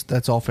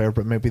 That's all fair,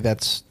 but maybe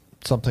that's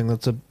something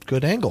that's a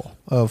good angle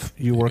of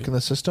you work in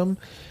the system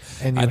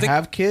and you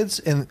have kids,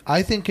 and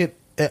I think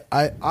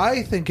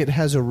I think it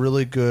has a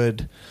really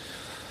good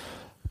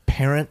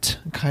parent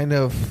kind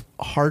of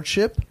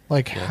hardship.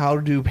 Like, how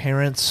do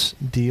parents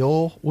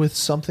deal with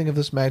something of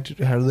this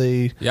magnitude? How do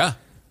they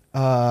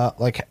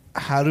like,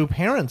 how do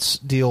parents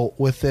deal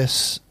with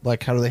this?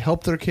 Like, how do they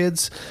help their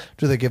kids?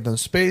 Do they give them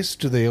space?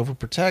 Do they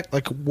overprotect?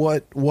 Like,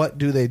 what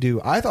do they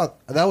do? I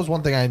thought that was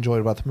one thing I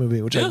enjoyed about the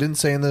movie, which I didn't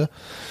say in the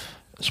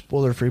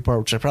spoiler-free part,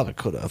 which I probably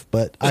could have.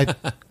 But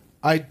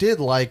I did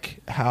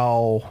like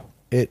how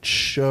it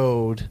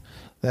showed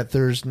that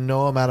there's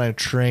no amount of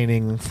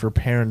training for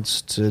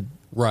parents to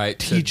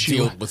teach to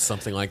deal you with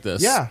something like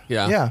this. Yeah.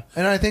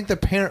 And I think the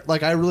parent,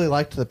 like, I really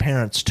liked the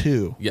parents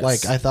too. Yes.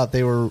 Like, I thought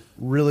they were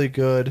really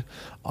good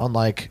on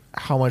like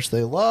how much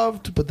they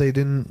loved, but they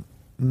didn't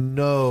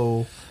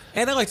know.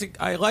 And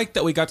I liked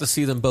that we got to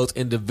see them both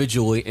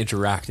individually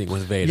interacting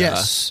with Veda.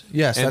 Yes,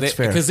 that's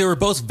fair. Because they were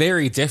both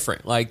very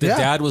different. Like, the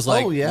dad was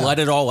like, let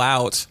it all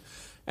out.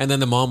 And then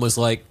the mom was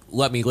like,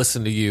 let me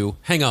listen to you.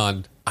 Hang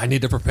on, I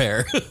need to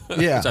prepare.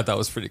 Yeah. Which I thought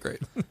was pretty great.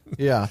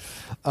 Yeah.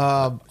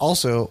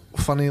 Also,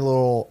 funny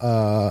little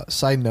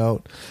side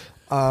note.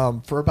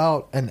 For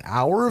about an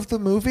hour of the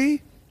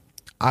movie,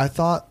 I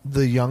thought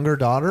the younger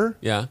daughter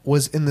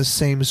was in the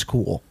same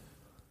school.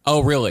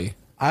 Oh, really?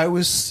 I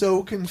was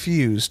so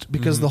confused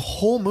because the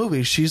whole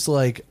movie, she's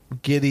like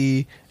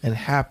giddy and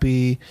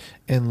happy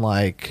and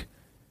like...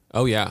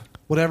 oh, yeah.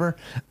 Whatever.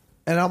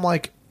 And I'm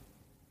like...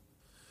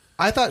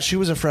 I thought she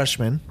was a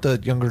freshman, the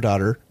younger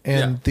daughter,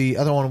 and the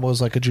other one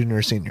was like a junior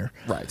or senior.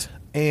 Right.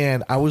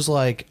 And I was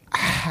like,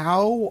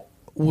 how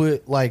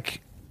would, like,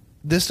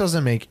 this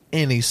doesn't make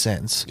any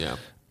sense. Yeah.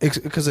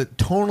 Because it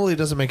totally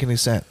doesn't make any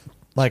sense.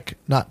 Like,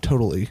 not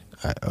totally.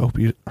 I hope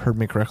you heard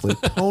me correctly.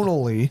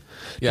 Tonally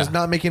does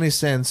not make any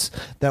sense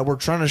that we're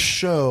trying to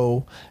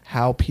show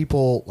how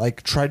people,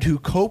 like, try to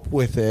cope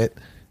with it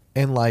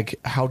and, like,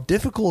 how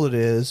difficult it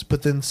is,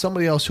 but then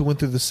somebody else who went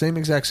through the same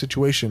exact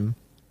situation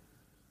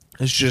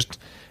is just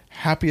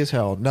happy as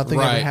hell. Nothing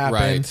ever happened.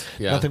 Right.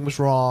 Yeah. Nothing was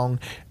wrong.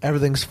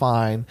 Everything's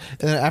fine.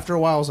 And then after a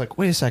while, I was like,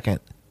 wait a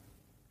second.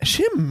 Is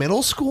she in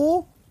middle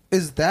school?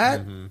 Is that?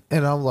 And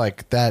I'm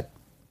like, that.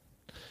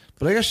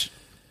 But I guess.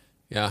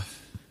 Yeah.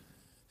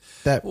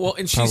 That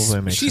and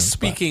probably makes she's sense,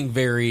 speaking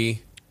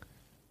very,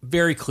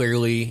 very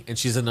clearly, and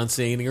she's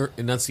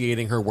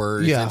enunciating her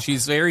words. Yeah. And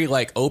she's very,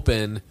 like,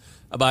 open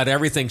about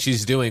everything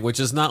she's doing, which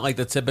is not like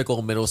the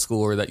typical middle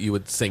schooler that you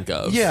would think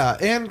of. Yeah,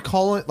 and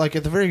calling like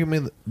at the very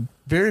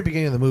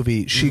beginning of the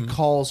movie, she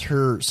calls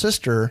her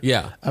sister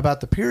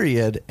about the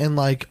period, and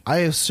like I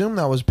assume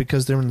that was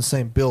because they were in the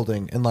same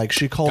building, and like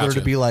she called her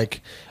to be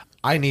like,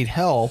 I need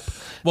help.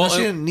 Well, now,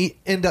 she didn't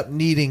end up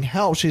needing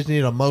help. She just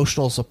needed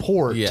emotional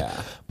support. Yeah.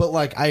 But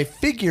like I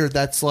figured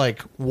that's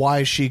like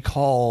why she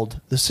called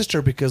the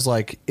sister, because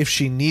like if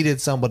she needed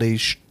somebody,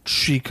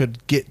 she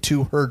could get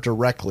to her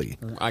directly.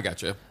 I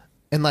gotcha.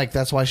 And like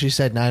that's why she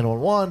said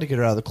 911 to get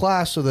her out of the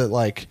class, so that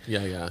like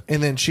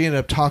And then she ended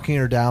up talking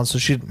her down, so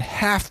she didn't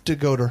have to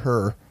go to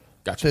her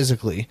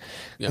physically.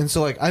 Yeah. And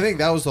so like I think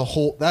that was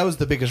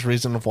the biggest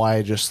reason of why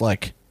I just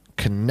like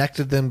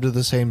connected them to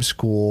the same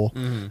school,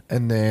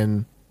 and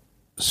then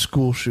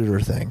school shooter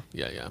thing.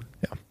 Yeah.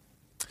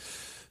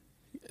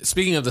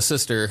 Speaking of the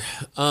sister,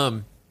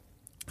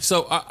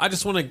 so I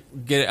just want to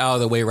get it out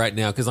of the way right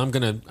now because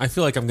I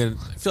feel like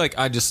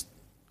I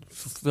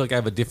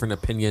have a different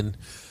opinion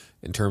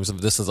in terms of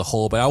this as a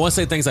whole, but I want to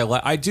say things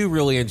I do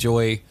really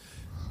enjoy.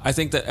 I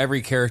think that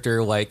every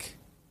character, like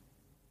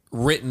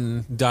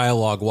written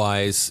dialogue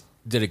wise,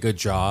 did a good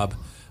job.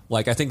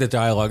 Like I think the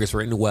dialogue is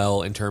written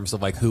well in terms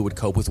of like who would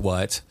cope with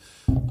what.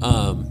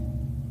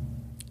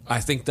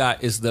 I think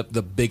that is the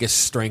biggest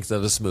strength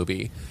of this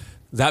movie.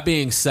 That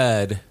being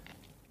said,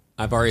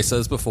 I've already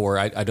said this before,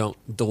 I don't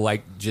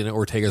like Jenna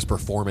Ortega's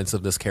performance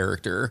of this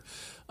character.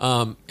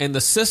 And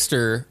the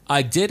sister,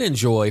 I did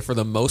enjoy for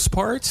the most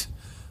part,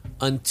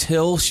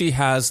 until she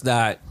has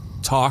that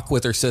talk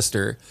with her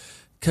sister,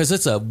 because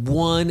it's a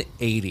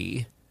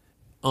 180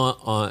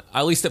 on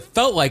at least it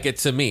felt like it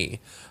to me,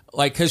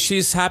 like because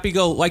she's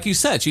like you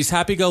said, she's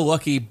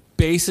happy-go-lucky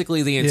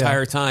basically the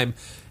entire time,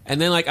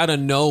 and then like out of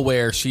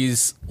nowhere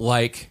she's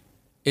like,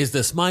 is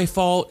this my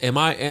fault?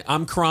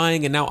 I'm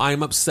crying and now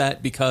I'm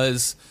upset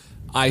because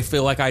I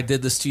feel like I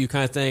did this to you,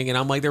 kind of thing. And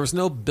I'm like, there was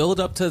no build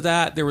up to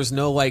that. There was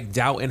no like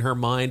doubt in her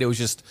mind. It was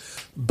just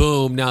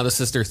boom. Now the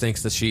sister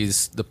thinks that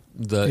she's the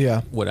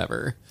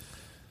whatever.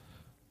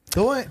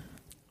 Go ahead.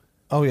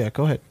 Oh yeah,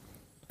 go ahead.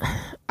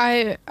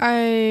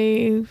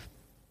 I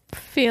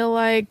feel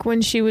like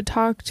when she would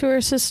talk to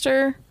her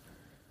sister,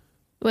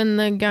 when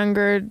the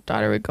younger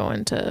daughter would go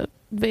into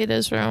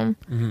Veda's room,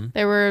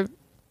 there were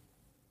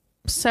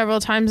several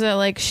times that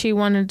like she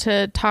wanted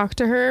to talk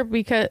to her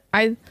because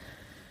I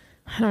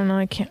don't know.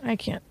 I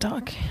can't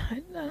talk.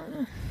 I don't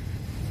know.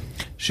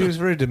 She was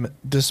very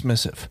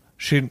dismissive.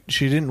 She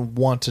didn't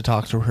want to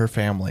talk to her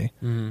family,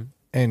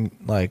 and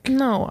like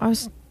no,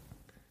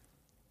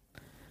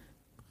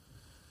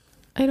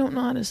 I don't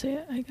know how to say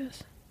it, I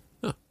guess.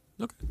 Oh,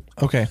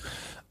 okay.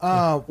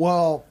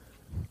 Well,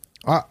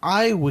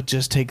 I would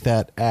just take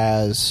that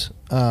as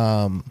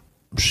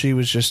she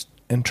was just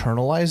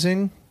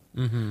internalizing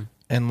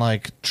and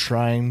like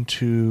trying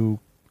to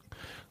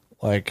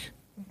like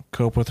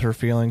cope with her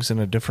feelings in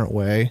a different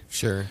way.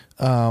 Sure.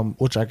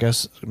 Which I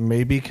guess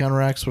maybe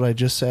counteracts what I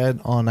just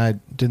said on I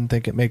didn't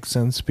think it makes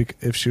sense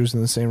if she was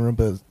in the same room,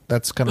 but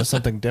that's kind of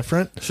something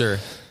different. Sure.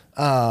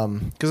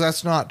 Because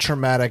that's not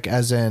traumatic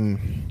as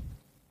in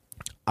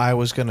I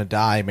was going to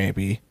die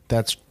maybe.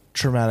 That's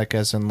traumatic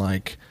as in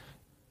like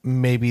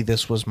maybe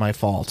this was my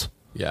fault.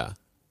 Yeah.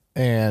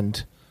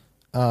 And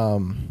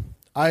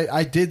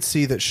I did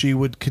see that she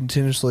would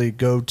continuously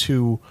go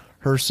to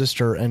her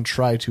sister and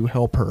try to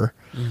help her.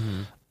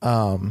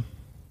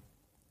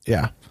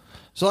 Yeah.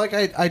 So like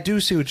I do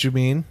see what you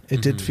mean.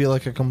 It did feel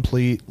like a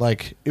complete,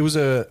 like it was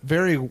a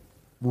very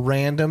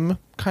random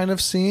kind of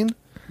scene.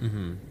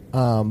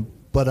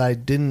 But I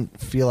didn't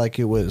feel like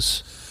it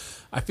was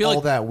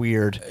all that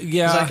weird.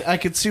 Yeah. I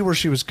could see where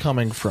she was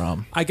coming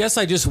from. I guess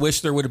I just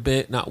wish there would have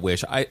been, not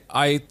wish,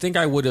 I think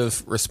I would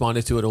have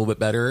responded to it a little bit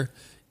better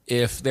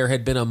if there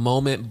had been a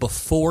moment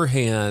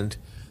beforehand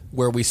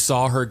where we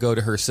saw her go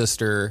to her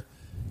sister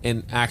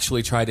and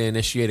actually try to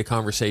initiate a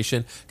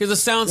conversation. Because it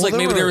sounds like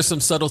maybe there were some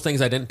subtle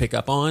things I didn't pick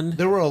up on.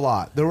 There were a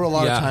lot. There were a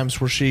lot of times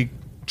where she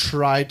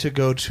tried to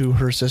go to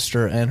her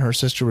sister and her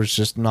sister was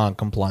just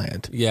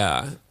non-compliant.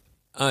 Yeah.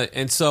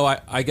 And so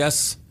I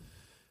guess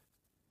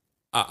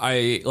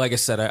I like I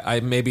said,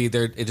 I maybe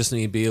it just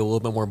need to be a little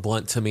bit more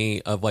blunt to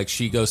me of like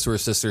she goes to her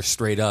sister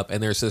straight up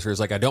and their sister is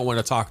like, I don't want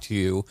to talk to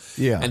you.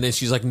 Yeah. And then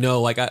she's like,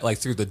 no, like I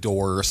through the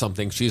door or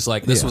something. She's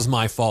like, this was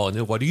my fault.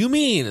 And what do you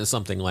mean? And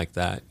something like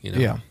that, you know?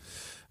 Yeah.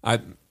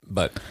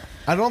 But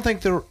I don't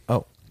think there.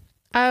 Oh,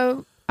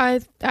 I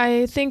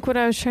think what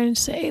I was trying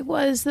to say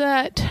was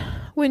that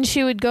when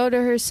she would go to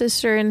her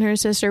sister and her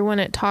sister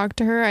wouldn't talk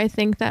to her, I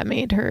think that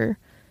made her,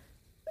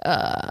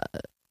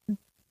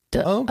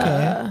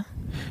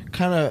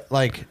 kind of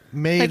like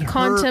made her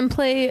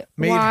contemplate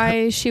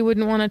why she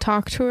wouldn't want to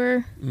talk to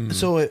her.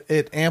 So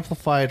it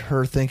amplified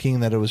her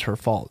thinking that it was her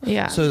fault.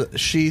 Yeah. So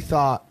she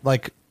thought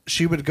like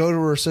she would go to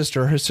her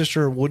sister. Her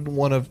sister wouldn't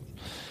want to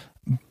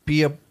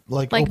be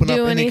like open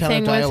do up any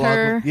kind of dialogue. with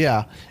her.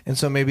 Yeah. And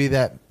so maybe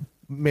that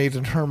made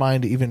in her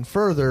mind even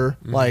further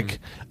like,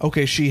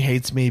 okay, she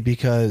hates me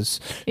because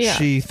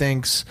she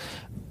thinks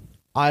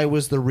I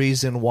was the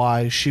reason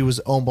why she was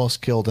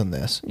almost killed in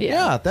this.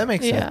 Yeah, that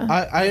makes sense.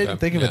 I didn't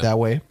think of it that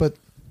way, but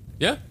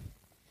yeah.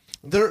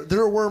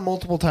 There were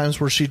multiple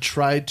times where she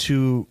tried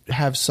to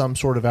have some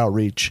sort of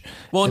outreach.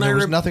 Well, and there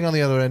was nothing on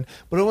the other end,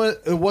 but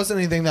it wasn't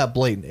anything that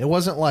blatant. It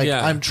wasn't like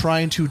I'm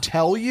trying to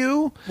tell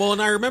you. Well,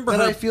 and I remember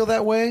that I feel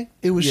that way.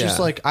 It was just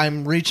like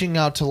I'm reaching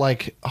out to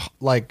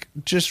like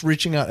just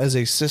reaching out as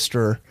a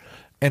sister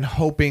and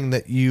hoping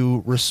that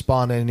you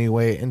respond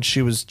anyway. And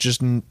she was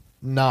just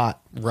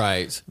not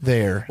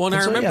there. Well, and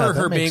I remember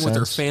her being with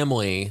her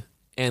family,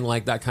 and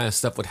like that kind of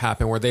stuff would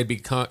happen where they'd be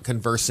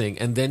conversing,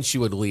 and then she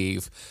would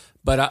leave.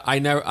 But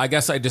I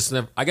guess I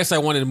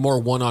wanted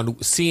more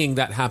seeing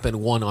that happen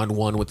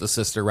one-on-one with the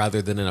sister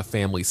rather than in a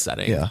family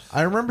setting. Yeah.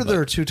 I remember there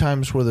were 2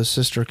 times where the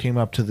sister came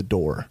up to the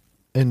door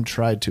and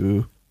tried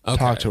to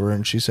talk to her,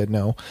 and she said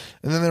no.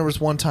 And then there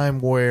was one time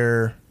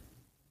where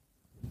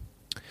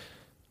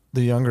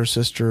the younger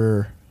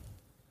sister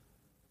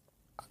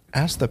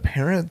asked the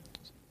parent,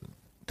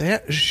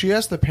 she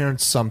asked the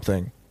parents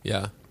something.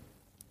 Yeah.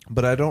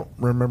 But I don't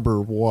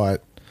remember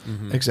what.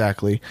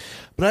 Exactly,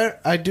 but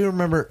I do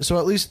remember. So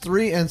at least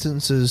 3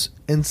 instances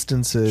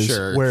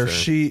where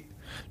she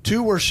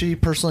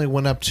personally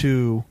went up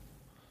to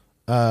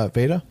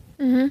Veda,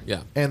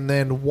 yeah, and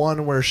then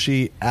one where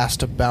she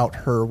asked about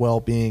her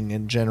well-being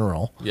in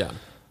general. Yeah.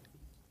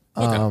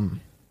 Okay.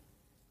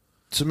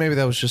 So maybe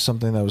that was just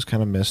something that was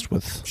kind of missed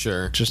with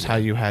just how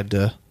you had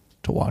to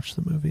watch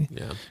the movie.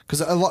 Yeah,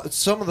 because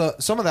some of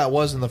that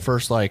was in the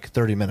first like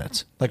 30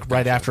 minutes, like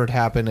right after it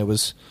happened. It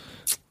was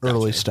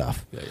early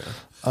stuff. Yeah.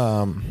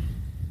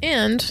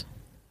 And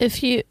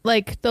if you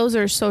like, those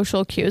are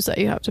social cues that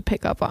you have to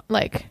pick up on.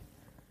 Like,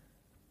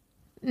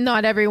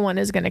 not everyone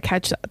is going to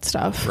catch that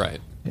stuff. Right.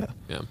 Yeah.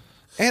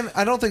 And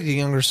I don't think the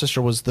younger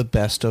sister was the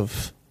best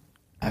of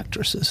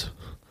actresses.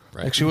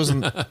 Right. Like, she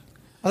wasn't. I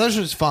thought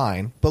she was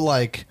fine, but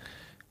like,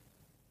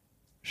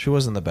 she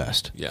wasn't the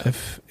best. Yeah.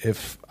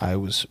 If I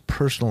was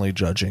personally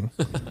judging.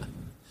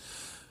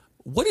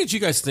 What did you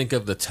guys think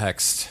of the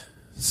text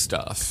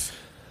stuff?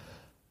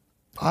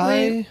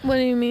 Wait, what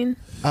do you mean?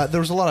 There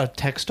was a lot of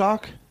text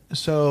talk,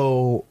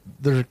 so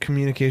their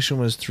communication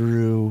was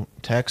through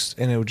text,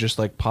 and it would just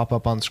like pop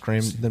up on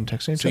screen, them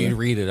texting each other. So you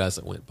read it as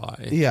it went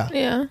by.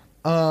 Yeah.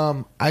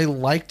 I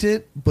liked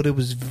it, but it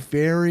was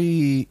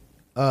very.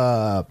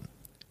 The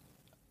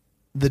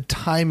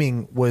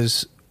timing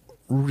was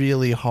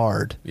really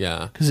hard.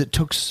 Yeah. Because it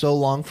took so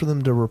long for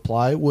them to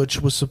reply,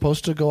 which was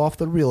supposed to go off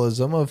the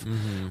realism of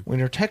when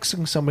you're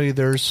texting somebody,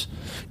 there's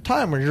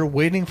time where you're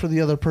waiting for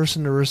the other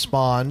person to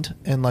respond,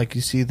 and like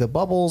you see the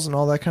bubbles and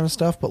all that kind of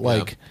stuff. But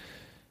like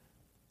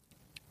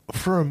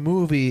for a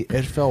movie,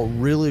 it felt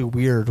really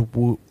weird.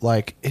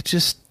 Like it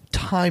just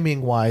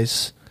timing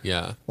wise.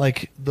 Yeah.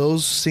 Like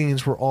those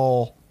scenes were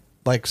all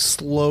like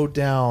slowed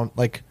down,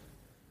 like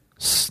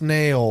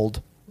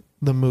snailed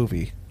the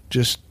movie.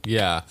 Just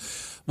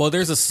Well,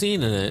 there's a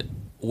scene in it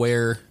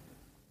where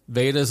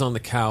Veda's on the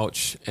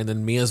couch and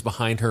then Mia's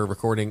behind her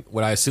recording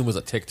what I assume was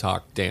a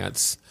TikTok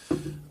dance.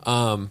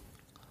 That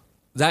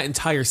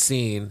entire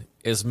scene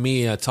is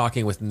Mia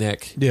talking with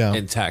Nick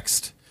in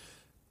text,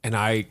 and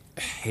I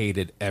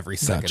hated every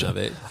second of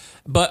it.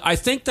 But I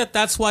think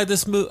that's why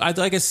this movie,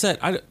 like I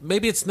said,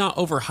 maybe it's not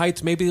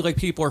overhyped. Maybe like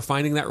people are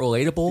finding that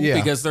relatable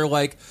because they're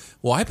like,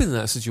 well, I've been in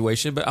that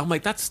situation, but I'm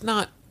like, that's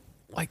not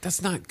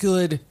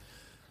good.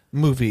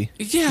 Movie.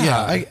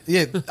 I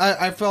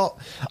felt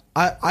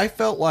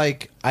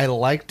like I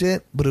liked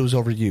it, but it was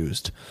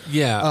overused.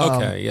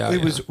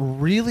 It was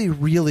really,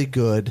 really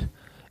good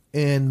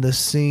in the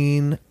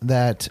scene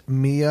that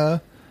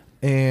Mia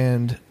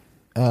and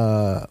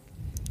I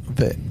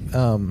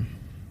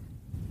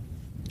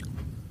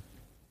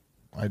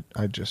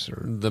just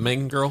heard the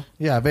main girl.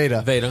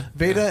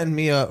 Veda and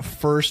Mia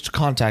first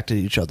contacted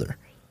each other.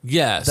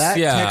 Yes, that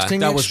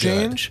texting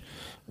exchange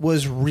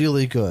was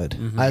really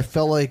good. I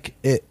felt like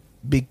it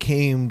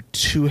became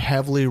too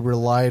heavily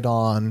relied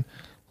on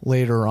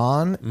later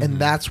on, and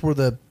that's where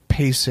the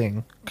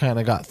pacing kind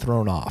of got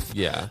thrown off.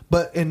 Yeah.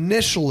 But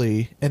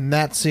initially in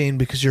that scene,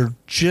 because you're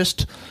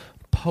just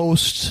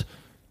post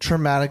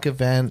traumatic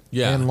event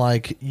and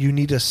like you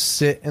need to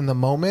sit in the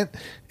moment,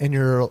 and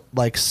you're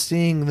like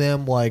seeing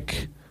them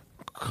like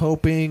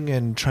coping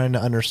and trying to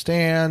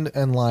understand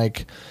and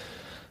like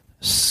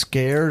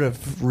scared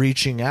of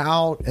reaching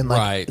out, and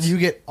like you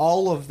get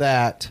all of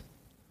that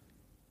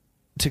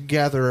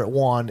together at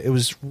one. It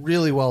was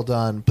really well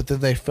done, but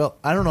then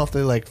I don't know if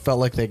they like felt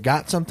like they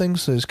got something,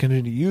 so they just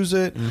continued to use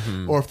it,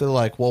 or if they're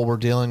like, well, we're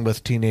dealing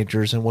with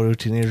teenagers, and what do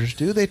teenagers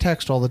do? They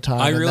text all the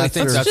time. I really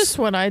think that's just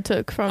what I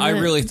took from it. I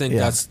really think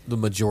that's the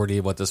majority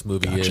of what this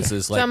movie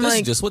is like, this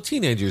is just what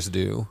teenagers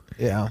do.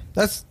 Yeah,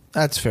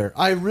 that's fair.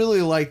 I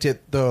really liked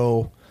it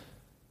though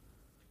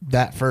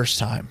that first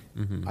time.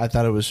 I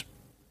thought it was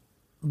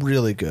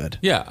really good.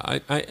 Yeah,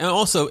 I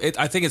also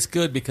I think it's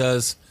good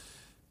because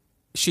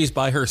she's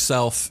by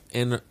herself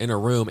in a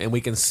room, and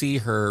we can see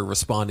her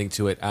responding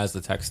to it as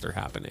the texts are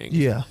happening.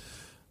 Yeah.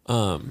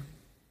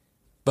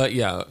 But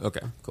yeah,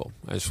 okay, cool.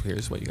 I just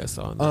curious what you guys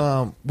thought on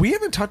that. We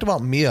haven't talked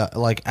about Mia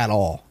like at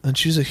all, and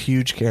she's a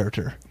huge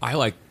character.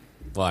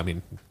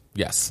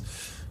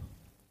 Yes.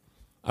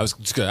 I was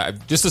just gonna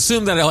just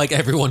assume that I like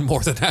everyone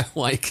more than I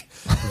like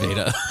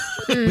Veda.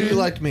 But you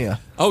liked Mia.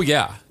 Oh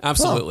yeah,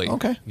 absolutely. Oh,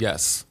 okay.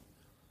 Yes,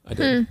 I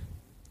did.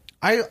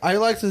 I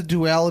like the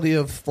duality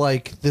of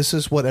like this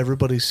is what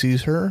everybody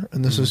sees her,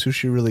 and this is who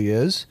she really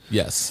is.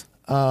 Yes.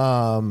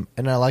 And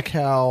I like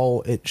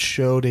how it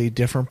showed a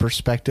different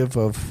perspective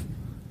of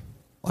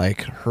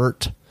like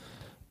hurt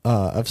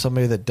of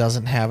somebody that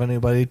doesn't have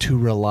anybody to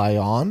rely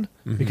on,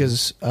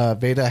 because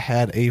Veda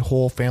had a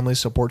whole family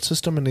support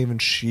system, and even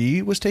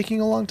she was taking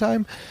a long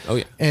time. Oh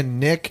yeah. And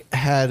Nick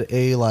had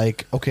a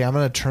like, okay, I'm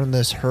going to turn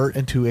this hurt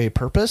into a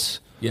purpose.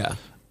 Yeah.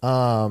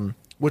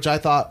 Which I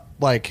thought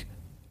like,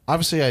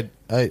 obviously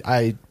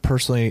I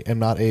personally am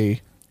not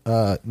a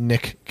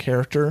Nick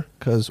character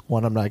because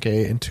one, I'm not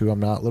gay, and two,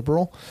 I'm not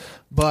liberal.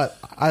 But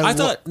I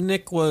thought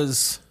Nick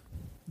was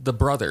the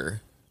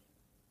brother.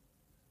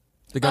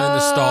 The guy in the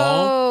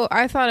stall? Oh,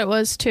 I thought it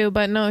was too,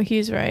 but no,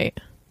 he's right.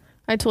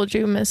 I told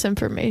you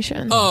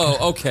misinformation.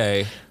 Oh,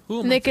 okay.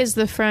 Nick is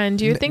the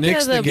friend. You're thinking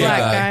Nick's of the black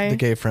guy. The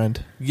gay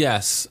friend.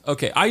 Yes.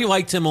 Okay. I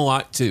liked him a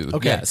lot too.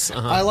 Okay. Yes.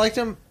 I liked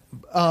him,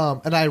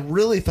 and I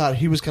really thought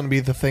he was going to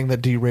be the thing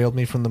that derailed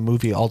me from the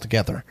movie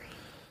altogether.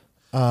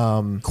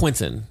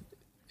 Quentin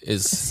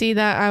is... See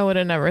that? I would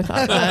have never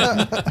thought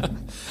that.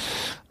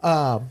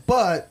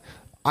 But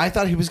I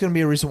thought he was going to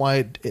be a reason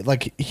why,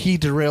 he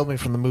derailed me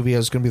from the movie. It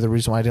was going to be the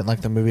reason why I didn't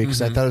like the movie,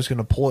 because I thought it was going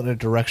to pull it in a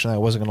direction I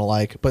wasn't going to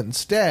like. But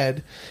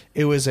instead,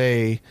 it was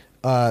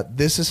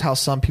this is how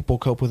some people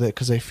cope with it,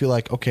 because they feel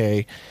like,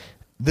 okay,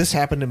 this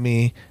happened to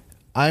me.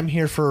 I'm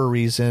here for a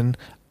reason.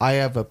 I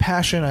have a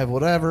passion. I have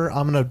whatever.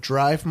 I'm going to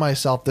drive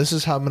myself. This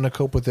is how I'm going to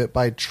cope with it,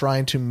 by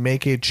trying to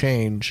make a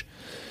change.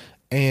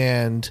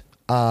 And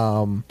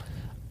I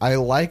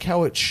like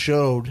how it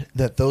showed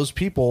that those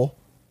people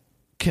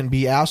can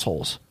be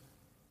assholes.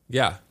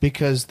 Yeah.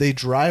 Because they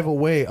drive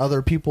away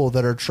other people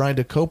that are trying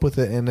to cope with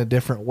it in a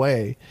different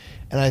way.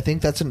 And I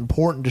think that's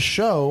important to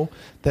show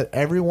that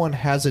everyone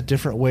has a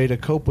different way to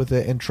cope with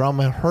it, and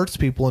trauma hurts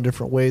people in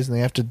different ways, and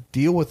they have to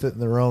deal with it in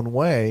their own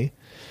way.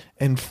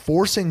 And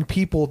forcing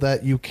people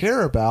that you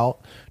care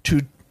about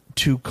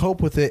to cope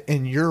with it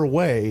in your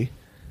way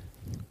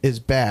is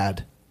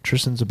bad.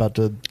 Tristan's about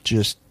to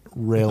just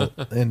rail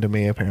into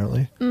me,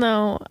 apparently.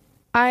 No,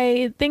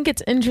 I think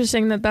it's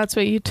interesting that that's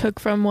what you took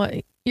from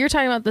what... You're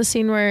talking about the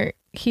scene where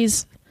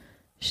she's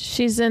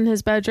in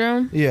his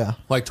bedroom? Yeah.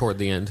 Like toward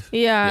the end.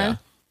 Yeah.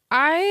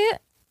 I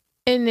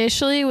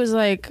initially was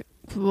like,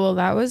 well,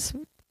 that was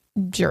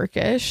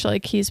jerkish.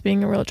 Like, he's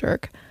being a real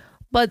jerk.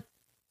 But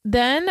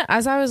then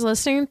as I was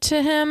listening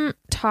to him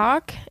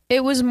talk,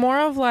 it was more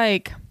of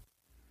like,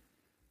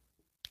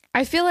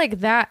 I feel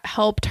like that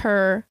helped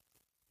her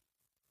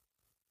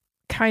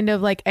kind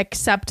of like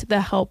accept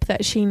the help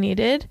that she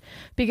needed.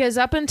 Because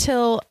up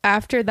until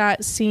after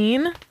that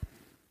scene...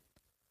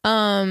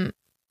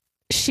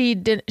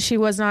 she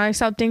was not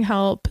accepting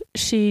help.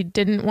 She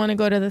didn't want to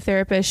go to the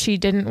therapist. She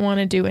didn't want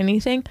to do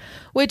anything,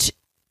 which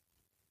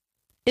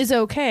is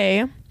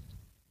okay.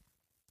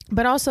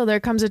 But also there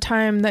comes a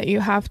time that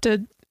you have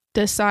to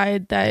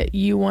decide that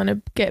you want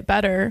to get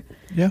better.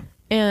 Yeah.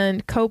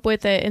 And cope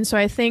with it. And so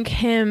I think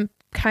him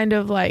kind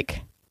of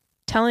like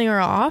telling her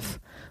off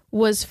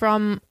was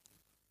from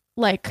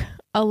like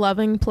a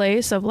loving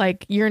place of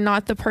like, you're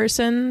not the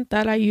person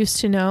that I used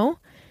to know.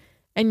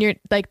 And you're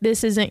like,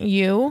 this isn't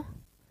you.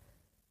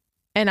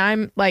 And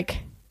I'm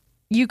like,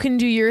 you can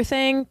do your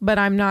thing, but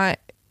I'm not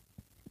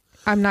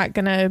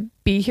going to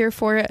be here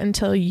for it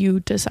until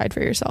you decide for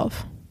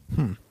yourself.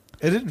 It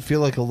didn't feel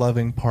like a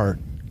loving part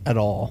at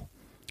all.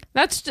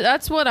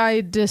 That's what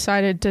I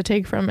decided to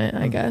take from it,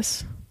 I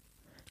guess.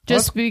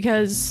 Just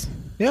because.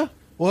 Yeah.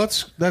 Well,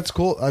 that's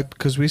cool.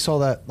 Cause we saw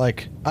that,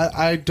 like,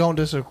 I don't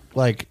disagree.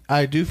 Like,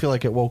 I do feel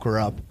like it woke her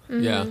up.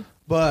 Mm-hmm. Yeah.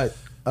 But,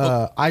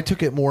 I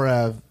took it more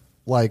of,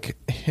 like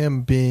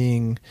him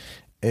being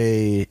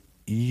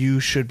you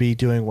should be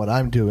doing what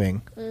I'm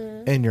doing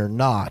and you're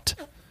not,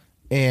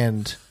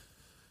 and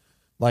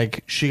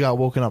like she got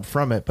woken up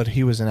from it, but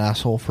he was an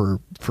asshole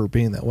for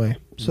being that way.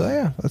 So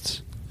yeah,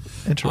 that's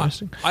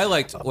interesting. I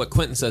liked what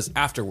Quentin says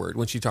afterward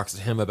when she talks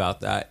to him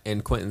about that,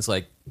 and Quentin's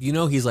like,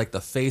 he's like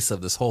the face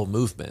of this whole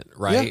movement,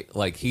 right? Yeah.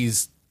 Like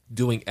he's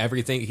doing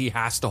everything. He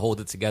has to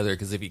hold it together,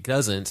 because if he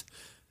doesn't,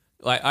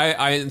 like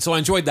so I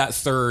enjoyed that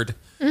third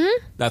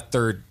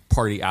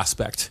party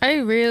aspect. I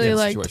really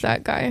liked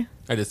that guy.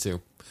 I did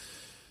too.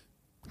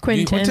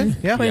 Quentin?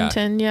 Yeah.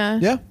 Quentin, yeah.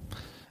 Yeah.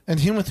 And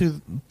he went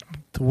through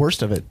the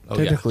worst of it,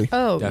 technically. Yeah.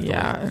 Oh,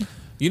 definitely.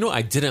 Yeah.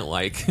 I didn't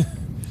like...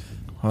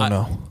 Oh,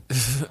 no.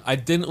 I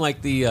didn't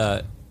like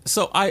the...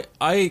 So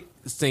I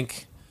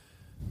think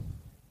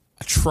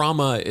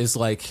trauma is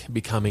like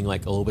becoming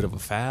like a little bit of a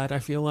fad, I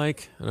feel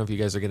like. I don't know if you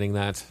guys are getting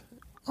that.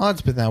 Oh, it's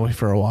been that way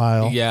for a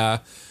while. Yeah.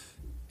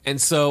 And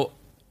so...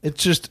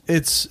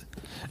 It's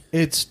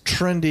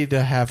trendy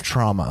to have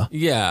trauma.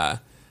 Yeah.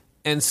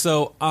 And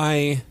so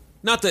I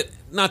not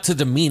to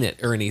demean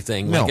it or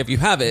anything. No. Like if you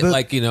have it,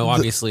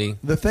 obviously.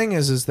 The thing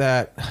is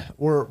that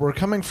we're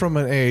coming from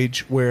an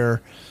age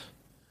where,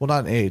 well,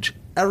 not an age.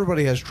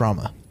 Everybody has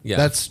trauma. Yeah.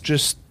 That's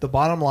just the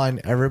bottom line.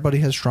 Everybody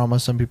has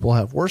trauma. Some people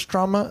have worse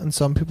trauma, and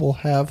some people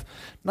have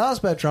not as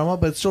bad trauma,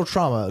 but it's still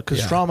trauma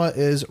because trauma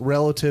is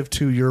relative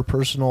to your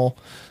personal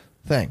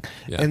thing.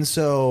 Yeah. And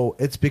so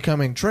it's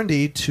becoming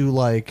trendy to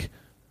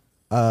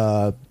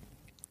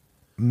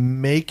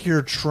make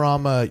your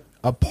trauma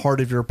a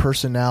part of your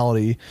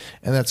personality,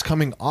 and that's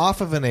coming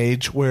off of an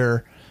age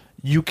where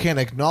you can't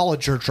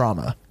acknowledge your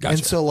trauma. Gotcha.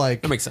 And so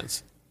that makes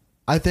sense.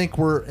 I think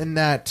we're in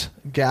that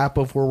gap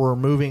of where we're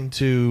moving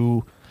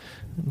to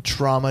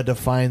trauma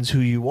defines who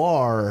you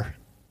are,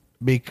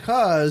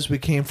 because we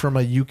came from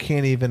you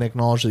can't even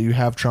acknowledge that you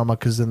have trauma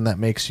because then that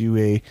makes you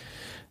a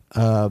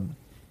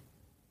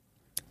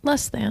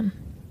less than.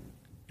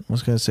 I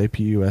was going to say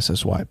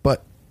PUSSY,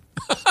 but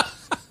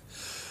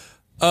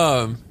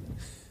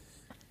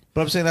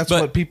but I'm saying that's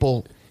what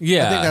people.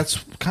 Yeah, I think that's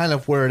kind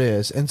of where it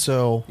is, and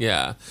so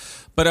yeah.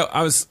 But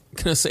I was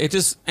gonna say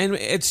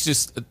it's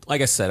just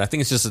like I said. I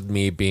think it's just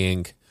me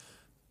being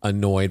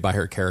annoyed by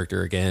her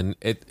character again.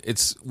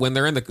 It's when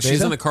they're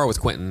she's in the car with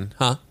Quentin,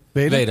 huh?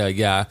 Veda,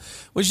 yeah.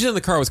 When she's in the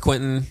car with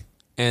Quentin,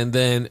 and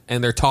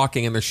they're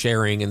talking and they're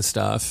sharing and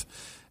stuff,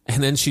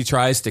 and then she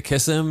tries to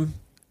kiss him,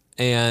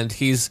 and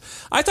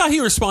I thought he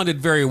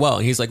responded very well.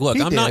 He's like, "Look,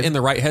 I'm not in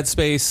the right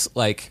headspace.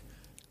 Like,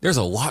 there's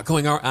a lot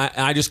going on.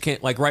 I just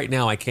can't. Like right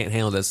now, I can't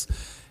handle this."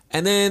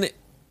 And then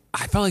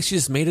I felt like she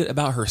just made it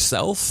about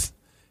herself.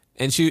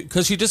 And she got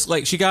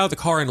out of the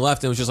car and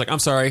left and was just like, I'm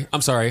sorry.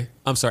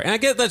 And I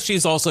get that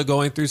she's also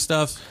going through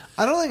stuff.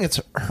 I don't think it's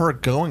her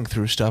going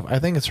through stuff. I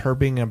think it's her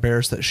being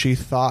embarrassed that she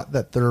thought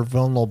that their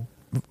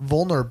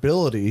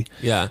vulnerability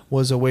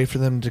was a way for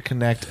them to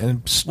connect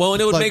and it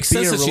would make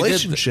sense be a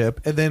relationship.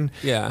 And then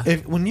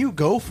when you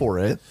go for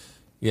it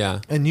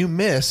and you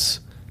miss,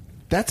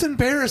 that's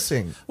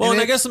embarrassing. Well, and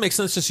I guess it makes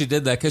sense that she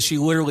did that because she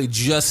literally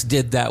just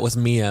did that with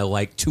Mia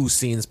like 2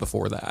 scenes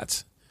before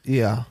that.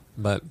 Yeah.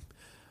 But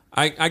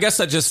I guess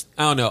I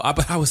don't know.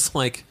 But I was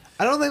like,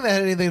 I don't think that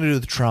had anything to do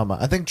with trauma.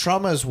 I think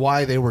trauma is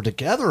why they were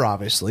together,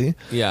 obviously.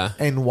 Yeah.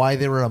 And why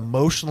they were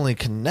emotionally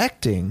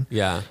connecting.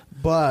 Yeah.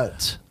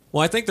 But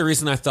I think the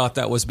reason I thought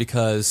that was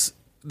because,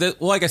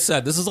 like I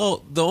said, this is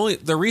all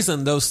the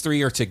reason those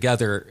 3 are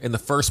together in the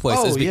first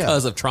place is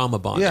because of trauma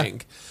bonding.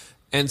 Yeah.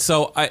 And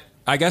so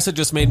I guess it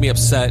just made me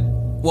upset.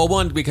 Well,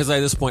 one, because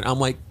at this point I'm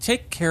like,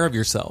 take care of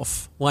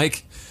yourself.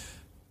 Like,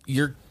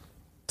 you're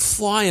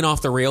flying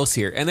off the rails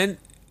here. And then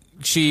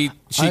she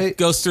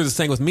goes through this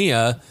thing with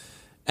Mia,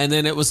 and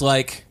then it was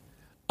like,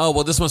 oh,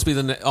 well, this must be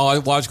the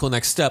logical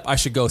next step. I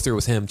should go through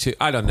with him too.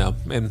 I don't know.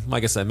 And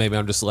like I said, maybe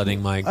I'm just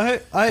letting my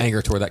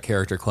anger toward that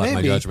character cloud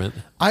my judgment.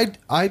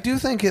 I do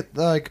think it,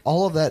 like,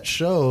 all of that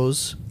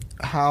shows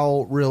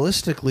how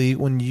realistically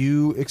when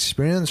you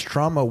experience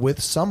trauma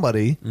with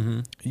somebody,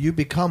 you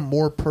become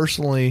more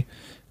personally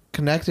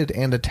connected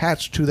and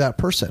attached to that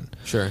person.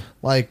 Sure.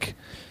 Like,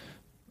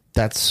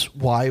 that's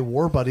why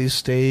war buddies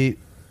stay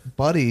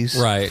buddies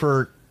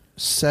for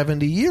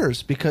 70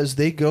 years, because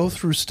they go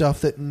through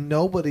stuff that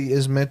nobody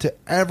is meant to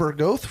ever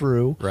go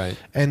through. Right.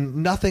 And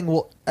nothing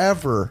will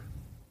ever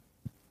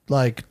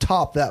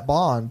top that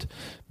bond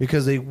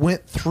because they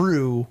went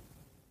through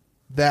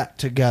that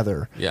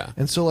together. Yeah.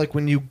 And so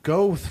when you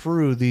go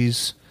through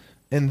these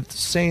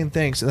insane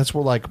things, and that's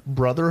where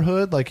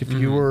brotherhood, if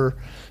you were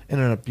in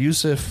an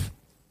abusive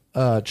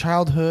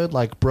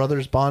childhood,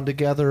 brothers bond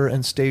together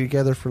and stay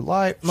together for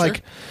life. Sure.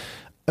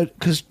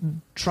 Because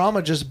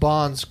trauma just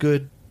bonds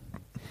good.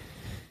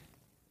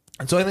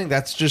 And so I think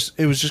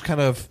it was just kind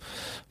of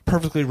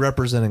perfectly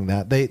representing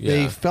that.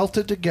 They felt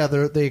it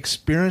together, they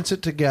experienced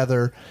it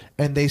together,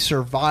 and they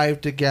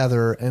survived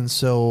together, and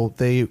so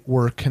they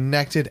were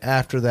connected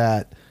after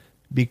that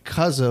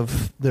because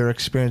of their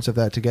experience of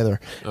that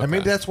together. Okay. And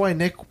maybe that's why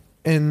Nick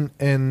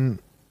and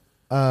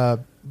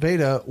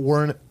Veda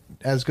weren't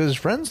as good as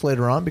friends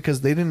later on,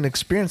 because they didn't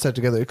experience that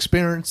together,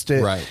 experienced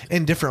it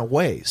in different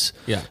ways.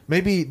 Yeah.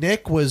 Maybe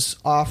Nick was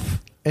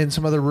off in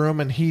some other room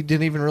and he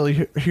didn't even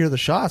really hear the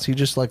shots. He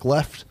just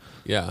left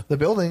the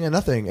building and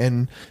nothing.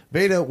 And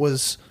Veda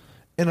was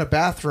in a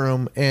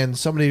bathroom and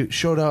somebody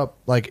showed up,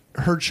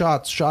 heard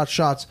shots.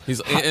 He's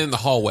in the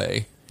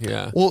hallway.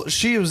 Yeah. Well,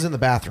 she was in the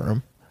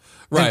bathroom.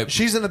 Right. And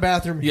she's in the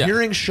bathroom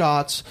hearing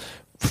shots,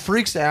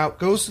 freaks out,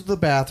 goes to the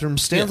bathroom,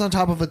 stands on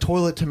top of a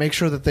toilet to make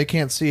sure that they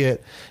can't see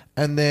it,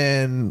 and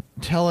then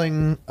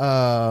telling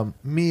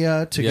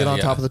Mia to get on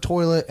top of the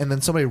toilet, and then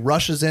somebody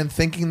rushes in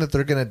thinking that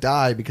they're going to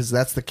die because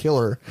that's the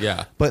killer.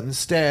 Yeah. But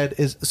instead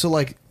is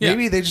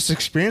maybe they just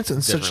experience it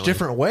in such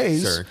different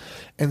ways. Sure.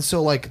 And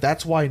so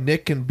that's why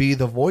Nick can be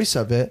the voice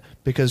of it,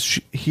 because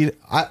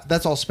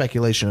that's all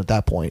speculation at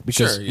that point,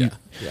 because you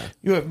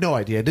have no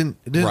idea. It didn't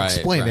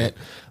explain it.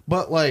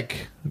 But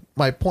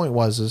my point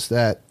is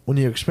that when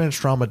you experience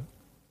trauma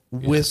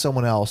with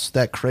someone else,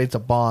 that creates a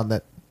bond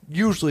that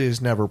usually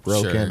is never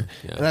broken. Sure,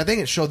 yeah. And I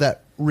think it showed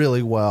that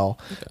really well.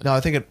 Okay. Now, I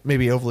think it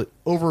maybe over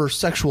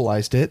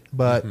sexualized it,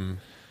 but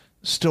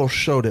still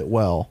showed it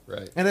well.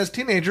 Right. And as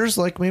teenagers,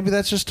 like maybe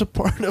that's just a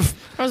part of.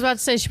 I was about to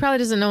say she probably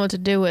doesn't know what to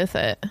do with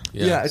it.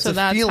 Yeah, it's so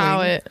that's feeling,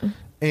 how it.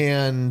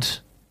 And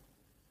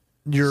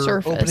you're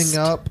surfaced. Opening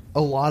up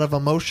a lot of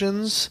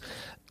emotions,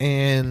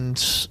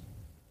 and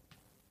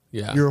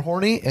you're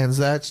horny, and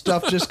that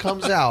stuff just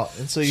comes out,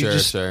 and so you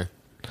Sure.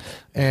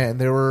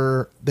 And they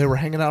were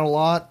hanging out a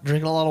lot,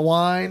 drinking a lot of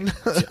wine,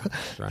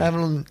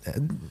 having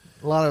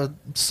a lot of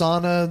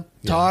sauna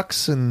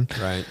talks, and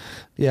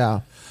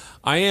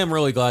I am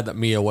really glad that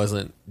Mia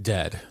wasn't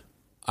dead.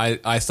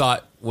 I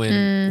thought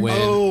when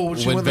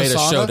Veda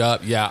showed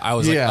up, I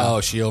was like,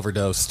 oh, she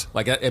overdosed.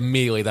 Like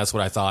immediately, that's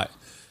what I thought,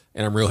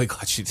 and I'm really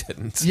glad she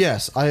didn't.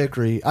 Yes, I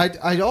agree.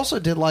 I also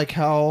did like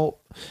how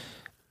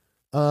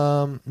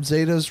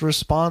Zeta's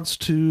response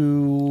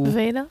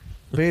to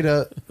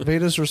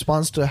Veda's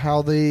response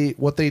to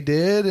what they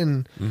did,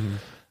 and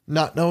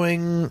not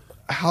knowing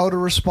how to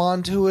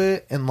respond to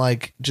it, and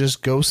like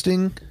just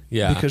ghosting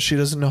because she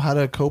doesn't know how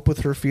to cope with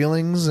her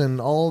feelings and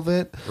all of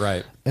it,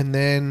 right? And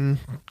then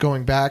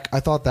going back, I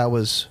thought that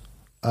was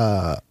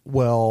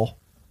well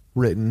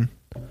written,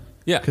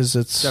 because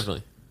it's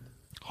definitely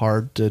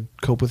hard to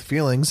cope with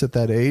feelings at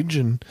that age,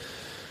 and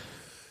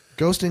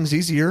ghosting's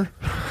easier,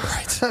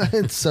 right?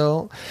 And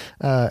so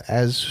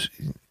as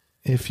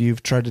if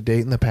you've tried to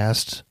date in the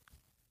past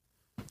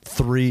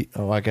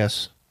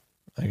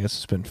I guess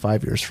it's been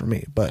 5 years for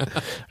me, but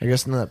I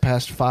guess in the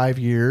past 5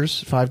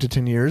 to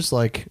 10 years,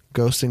 like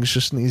ghosting is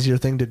just an easier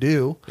thing to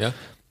do. Yeah.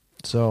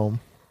 So,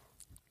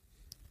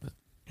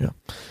 yeah.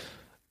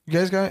 You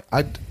guys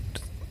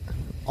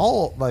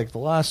all like the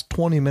last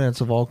 20 minutes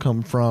have all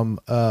come from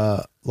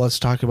let's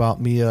talk about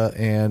Mia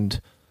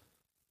and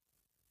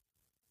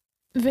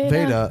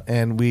Veda,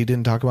 and we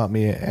didn't talk about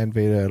Mia and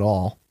Veda at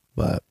all,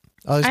 but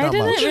I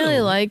didn't really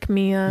like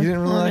Mia. You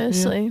didn't really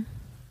honestly like Mia?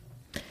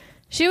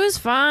 She was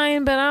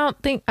fine, but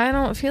I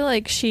don't feel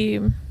like she.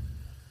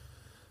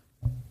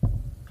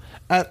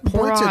 At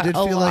points, it did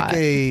feel like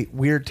a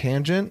weird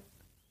tangent,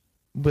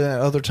 but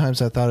at other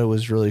times, I thought it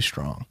was really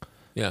strong.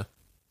 Yeah.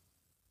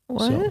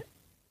 What? So,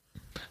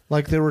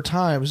 like there were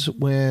times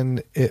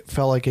when it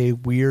felt like a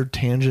weird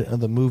tangent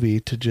of the movie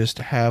to just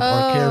have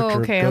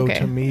our character go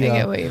to Mia I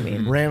get what you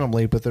mean.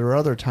 randomly, but there were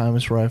other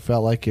times where I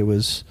felt like it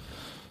was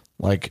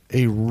like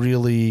a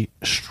really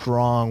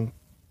strong,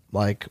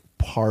 like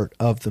part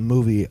of the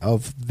movie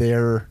of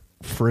their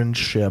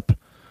friendship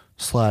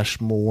 /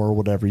 more,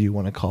 whatever you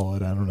want to call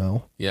it. I don't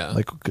know. Yeah.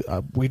 Like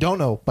we don't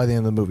know by the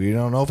end of the movie. We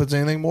don't know if it's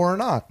anything more or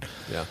not.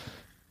 Yeah.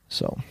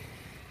 So.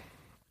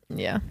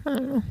 Yeah. I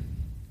don't know.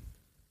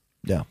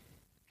 Yeah.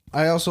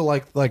 I also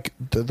like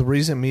the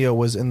reason Mia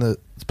was in the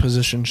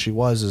position she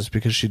was is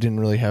because she didn't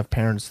really have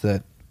parents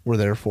that were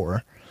there for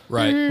her.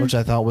 Right. Mm-hmm. Which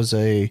I thought was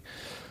a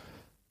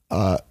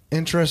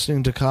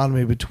interesting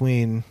dichotomy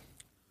between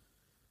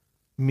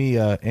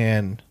Mia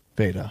and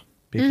Veda,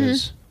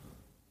 because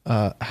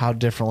how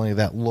differently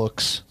that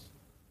looks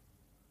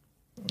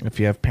if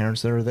you have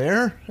parents that are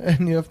there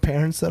and you have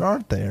parents that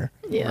aren't there.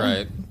 Yeah.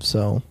 Right.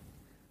 So,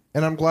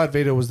 and I'm glad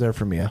Veda was there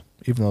for Mia,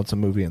 even though it's a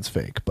movie and it's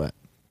fake, but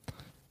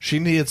she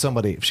needed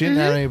somebody. If she didn't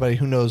have anybody,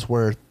 who knows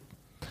where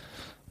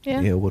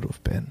Mia would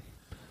have been.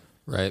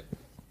 Right.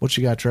 What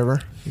you got,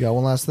 Trevor? You got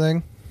one last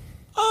thing?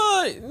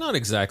 Not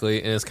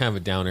exactly, and it's kind of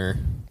a downer,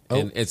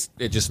 and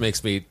it just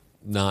makes me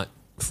not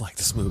like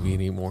this movie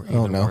anymore.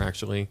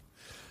 Actually.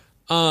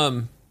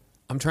 I'm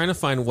trying to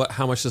find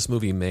how much this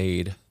movie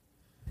made,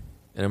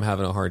 and I'm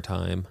having a hard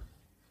time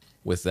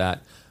with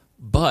that.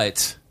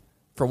 But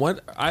from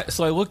what I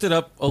looked it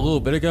up a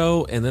little bit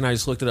ago, and then I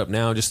just looked it up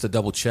now just to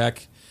double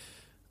check.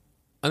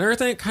 Another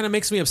thing that kind of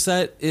makes me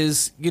upset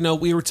is,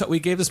 we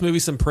gave this movie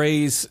some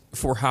praise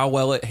for how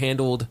well it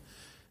handled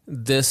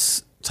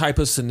this type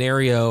of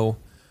scenario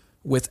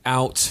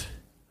without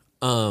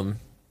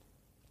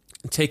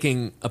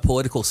taking a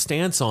political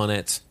stance on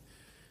it.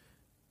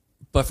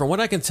 But from what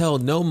I can tell,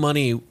 no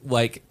money,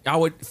 like I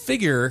would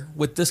figure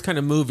with this kind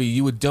of movie,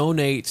 you would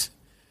donate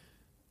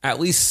at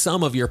least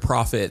some of your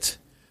profit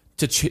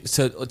to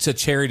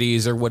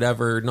charities or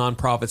whatever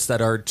nonprofits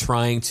that are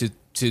trying to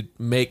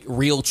make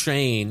real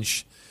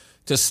change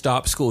to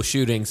stop school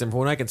shootings. And from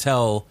what I can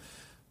tell,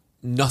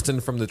 nothing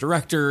from the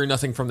director,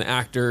 nothing from the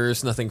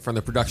actors, nothing from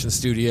the production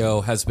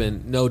studio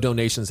no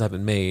donations have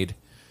been made,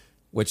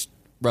 which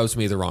rubs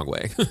me the wrong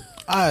way.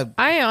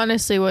 I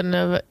honestly wouldn't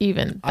have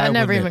that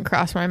never even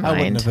crossed my mind. I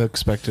wouldn't have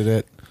expected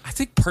it. I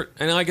think,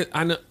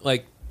 I know,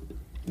 like,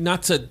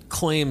 not to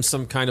claim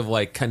some kind of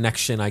like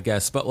connection, I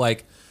guess, but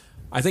like,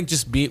 I think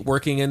just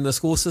working in the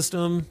school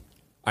system,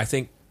 I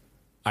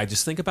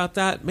just think about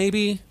that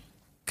maybe,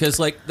 because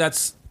like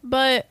that's.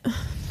 But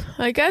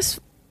I guess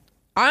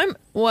my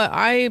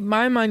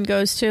mind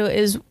goes to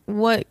is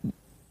what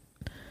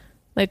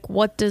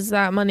does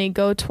that money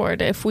go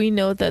toward if we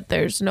know that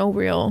there's no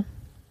real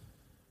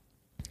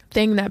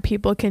thing that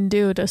people can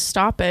do to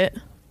stop it?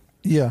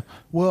 Yeah.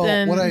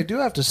 Well, what I do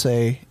have to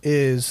say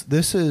is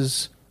this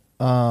is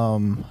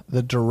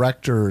the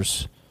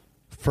director's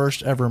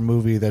first ever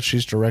movie that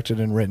she's directed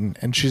and written,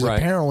 and she's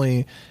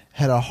apparently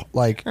had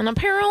and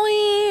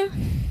apparently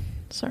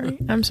Sorry.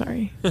 I'm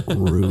sorry.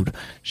 Rude.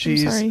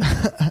 She's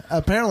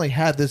apparently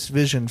had this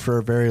vision for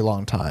a very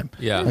long time.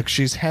 Yeah. Like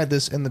she's had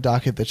this in the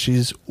docket that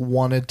she's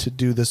wanted to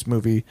do this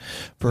movie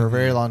for a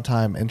very long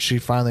time, and she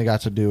finally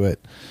got to do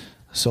it.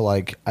 So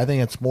like I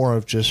think it's more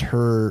of just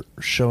her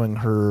showing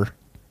her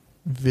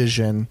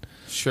vision.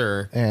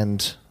 Sure.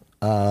 And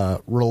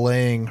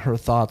relaying her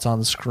thoughts on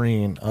the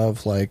screen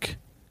of like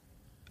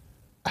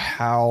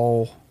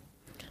how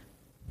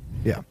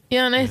yeah,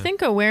 and I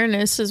think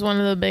awareness is one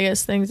of the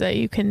biggest things that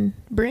you can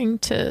bring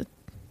to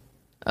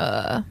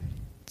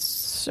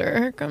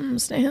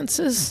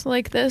circumstances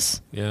like this,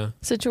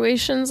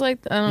 situations like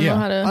I don't know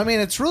how to. I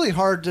mean, it's really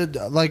hard to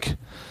like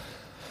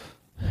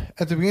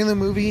at the beginning of the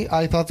movie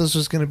I thought this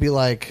was going to be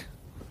like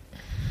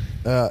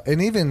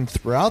and even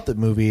throughout the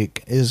movie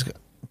is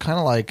kind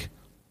of like,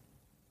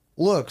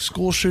 look,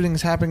 school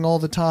shootings happening all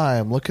the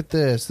time. Look at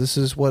this. This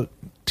is what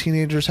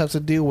teenagers have to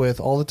deal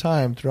with all the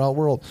time throughout the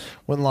world.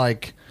 When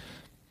like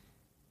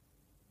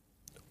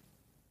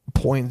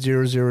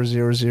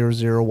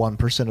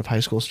 0.00001% of high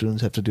school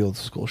students have to deal with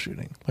a school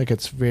shooting. Like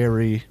it's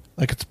very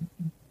like it's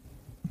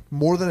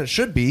more than it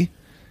should be.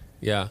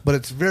 Yeah. But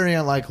it's very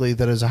unlikely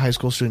that as a high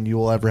school student you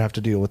will ever have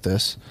to deal with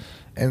this.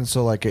 And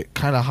so like it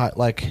kind of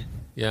like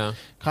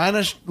kind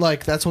of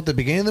like that's what the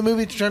beginning of the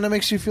movie trying to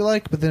makes you feel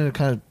like, but then it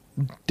kind of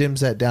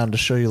dims that down to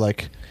show you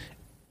like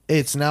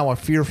it's now a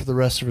fear for the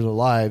rest of their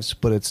lives,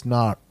 but it's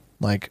not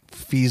like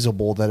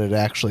feasible that it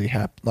actually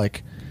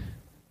like.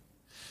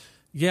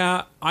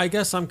 Yeah, I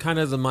guess I'm kind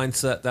of the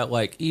mindset that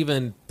like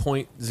even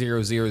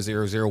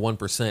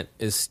 0.00001%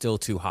 is still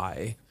too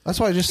high. That's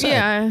what I just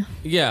said.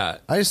 Yeah.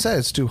 I just said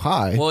it's too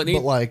high. Well,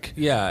 but like,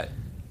 yeah,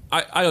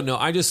 I don't know.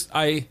 I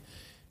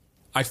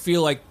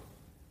feel like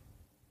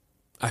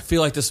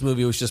this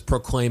movie was just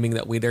proclaiming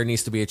that there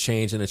needs to be a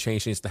change and a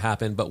change needs to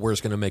happen, but we're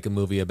just going to make a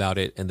movie about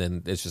it, and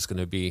then it's just going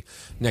to be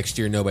next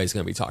year nobody's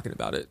going to be talking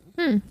about it.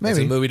 Maybe. It's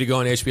a movie to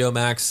go on HBO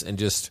Max, and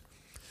just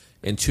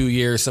in 2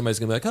 years somebody's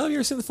going to be like, oh, you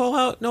ever seen The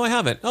Fallout? No, I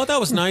haven't. Oh, that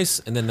was nice.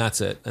 And then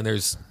that's it. And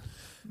there's...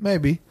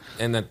 Maybe.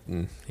 And that...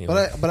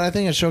 But I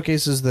think it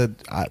showcases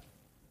that...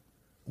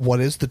 what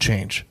is the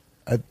change?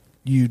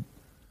 You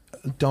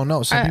don't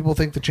know. Some people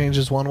think the change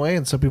is one way,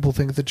 and some people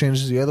think the change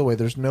is the other way.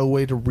 There's no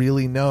way to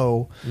really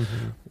know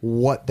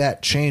what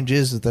that change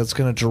is that's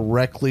going to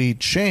directly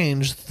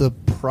change the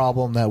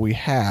problem that we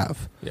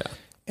have. Yeah.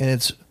 And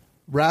it's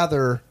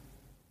rather...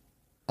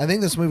 I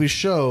think this movie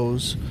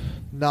shows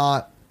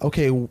not,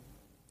 okay,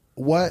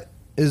 what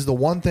is the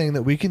one thing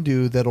that we can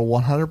do that'll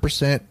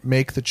 100%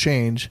 make the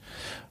change,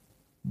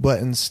 but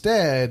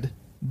instead...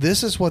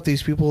 This is what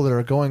these people that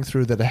are going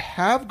through that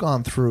have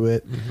gone through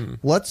it.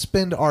 Let's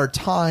spend our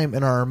time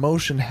and our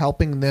emotion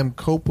helping them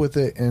cope with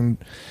it and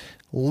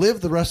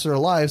live the rest of their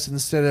lives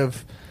instead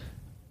of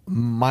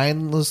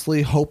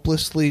mindlessly,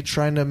 hopelessly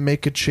trying to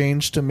make a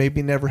change to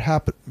maybe never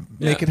happen,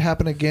 make it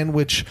happen again,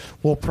 which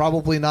will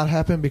probably not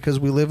happen because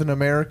we live in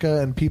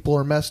America and people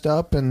are messed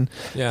up and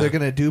they're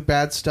going to do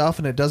bad stuff,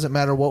 and it doesn't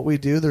matter what we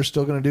do, they're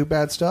still going to do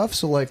bad stuff.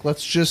 So like,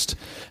 let's just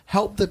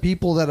help the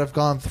people that have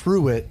gone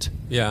through it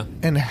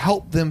and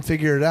help them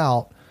figure it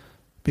out,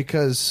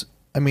 because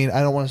I mean,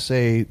 I don't want to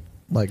say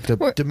like to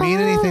demean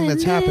anything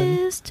that's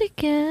happened.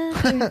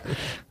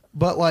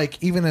 But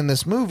like, even in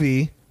this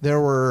movie, there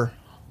were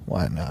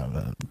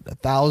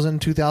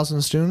 1,000,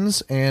 2,000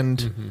 students,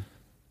 and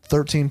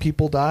 13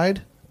 people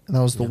died, and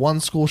that was the one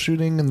school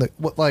shooting. And that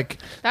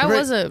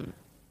was a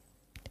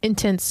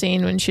intense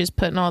scene when she was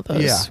putting all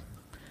those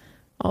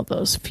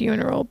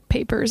funeral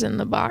papers in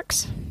the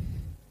box.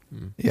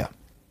 Yeah,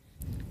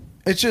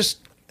 it's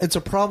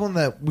a problem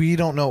that we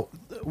don't know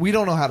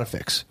how to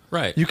fix.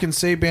 Right. You can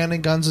say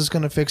banning guns is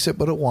going to fix it,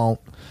 but it won't.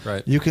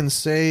 Right. You can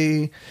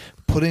say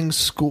putting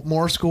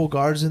more school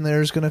guards in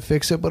there is going to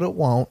fix it, but it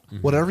won't.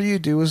 Whatever you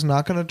do is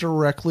not going to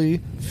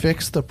directly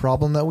fix the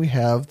problem that we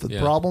have. The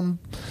problem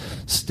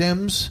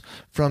stems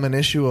from an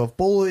issue of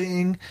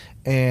bullying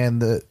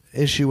and the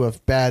issue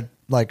of bad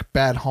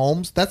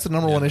homes. That's the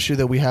number one issue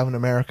that we have in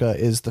America,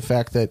 is the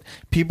fact that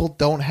people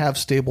don't have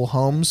stable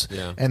homes,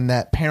 and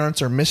that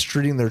parents are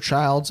mistreating their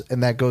child,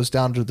 and that goes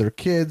down to their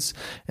kids,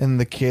 and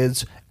the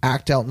kids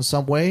act out in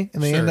some way,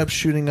 and they end up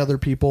shooting other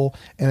people,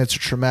 and it's a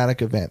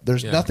traumatic event.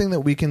 There's nothing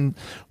that we can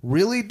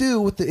really do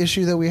with the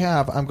issue that we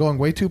have. I'm going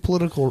way too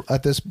political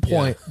at this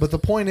point, but the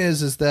point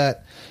is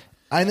that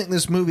I think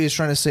this movie is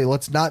trying to say,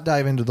 let's not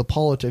dive into the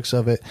politics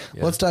of it.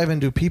 Let's dive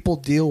into people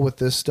deal with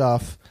this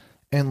stuff,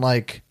 and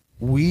like,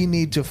 we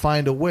need to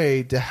find a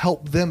way to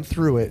help them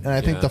through it. And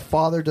I think the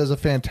father does a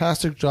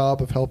fantastic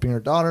job of helping her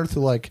daughter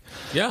through like,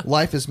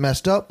 life is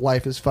messed up,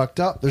 life is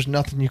fucked up, there's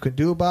nothing you can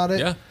do about it.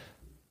 Yeah.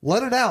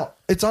 Let it out.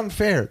 It's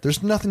unfair.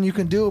 There's nothing you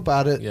can do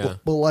about it.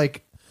 But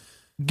like,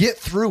 get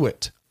through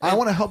it. I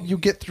want to help you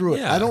get through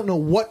it. I don't know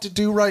what to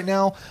do right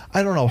now.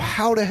 I don't know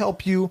how to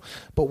help you,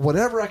 but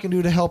whatever I can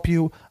do to help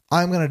you,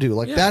 I'm going to do.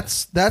 Like,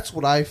 that's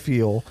what I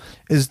feel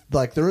is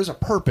like, there is a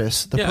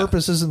purpose. The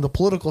purpose isn't the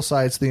political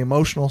side, it's the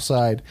emotional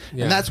side.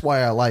 And that's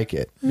why I like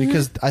it,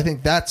 because I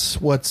think that's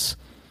what's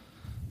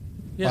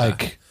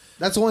like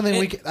That's the only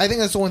thing I think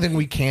that's the only thing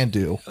we can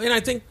do. And I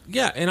think,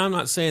 and I'm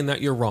not saying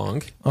that you're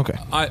wrong. Okay.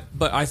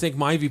 But I think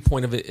my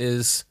viewpoint of it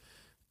is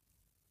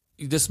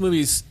this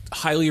movie's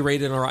highly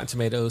rated on Rotten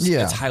Tomatoes.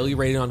 Yeah. It's highly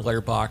rated on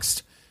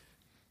Letterboxd.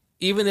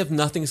 Even if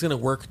nothing's going to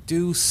work,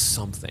 do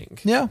something.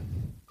 Yeah.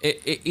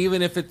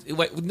 Even if it...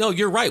 No,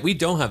 you're right. We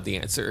don't have the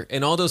answer.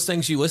 And all those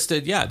things you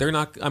listed, they're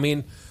not... I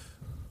mean,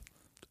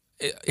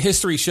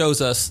 history shows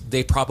us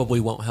they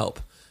probably won't help.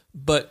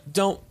 But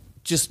don't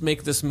just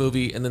make this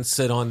movie and then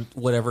sit on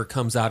whatever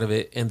comes out of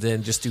it and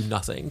then just do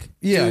nothing.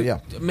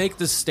 Make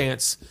this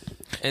stance.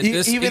 And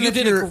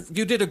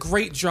you did a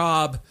great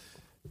job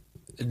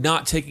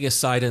not taking a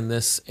side in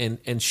this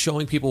and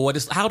showing people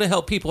how to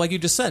help people, like you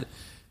just said.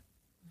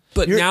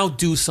 But now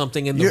do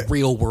something in the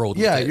real world.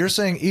 Yeah, you're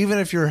saying even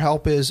if your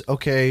help is,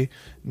 okay,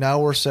 now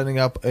we're setting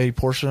up a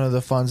portion of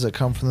the funds that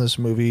come from this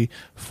movie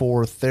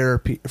for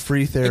therapy,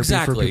 free therapy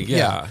for people.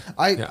 Yeah.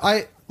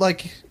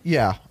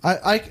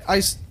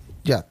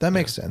 That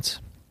makes sense.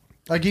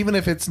 Like, even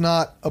if it's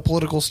not a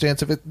political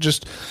stance, if it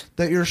just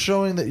that you're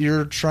showing that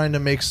you're trying to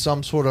make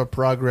some sort of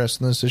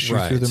progress in this issue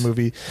through the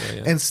movie,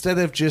 instead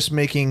of just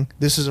making,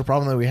 this is a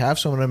problem that we have,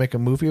 so I'm going to make a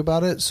movie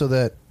about it so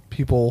that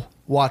people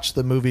watch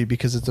the movie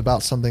because it's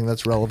about something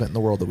that's relevant in the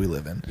world that we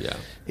live in. Yeah.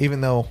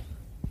 Even though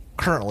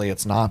currently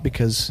it's not,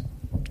 because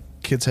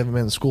kids haven't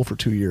been in school for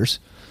 2 years.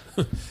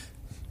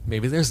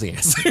 Maybe there's the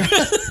answer.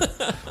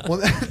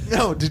 Well,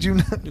 no, did you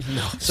not?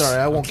 No. Sorry,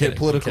 I won't get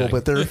political,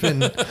 but there have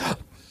been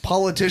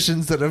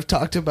politicians that have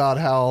talked about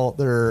how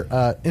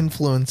their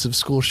influence of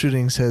school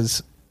shootings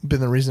has been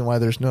the reason why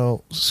there's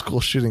no school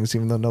shootings,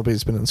 even though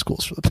nobody's been in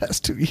schools for the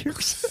past 2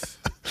 years.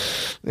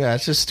 Yeah,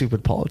 it's just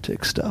stupid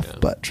politics stuff. Yeah.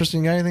 But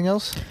Tristan, you got anything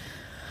else?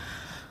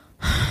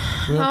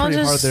 We went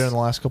pretty hard there in the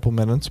last couple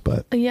minutes,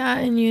 but yeah,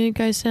 and you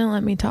guys didn't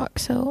let me talk,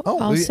 so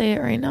I'll say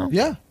it right now.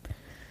 Yeah.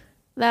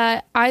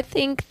 That I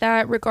think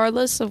that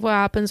regardless of what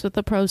happens with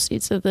the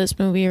proceeds of this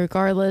movie,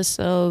 regardless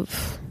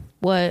of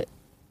what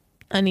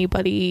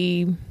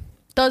anybody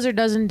does or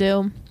doesn't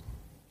do,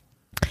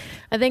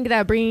 I think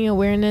that bringing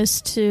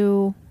awareness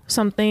to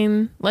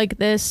something like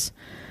this,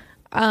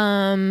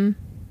 I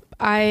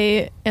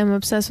am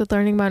obsessed with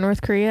learning about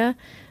North Korea,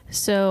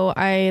 so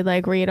I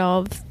read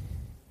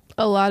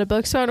a lot of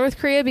books about North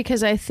Korea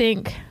because I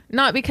think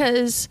not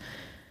because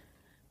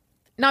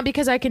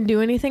I can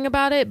do anything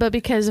about it, but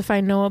because if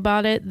I know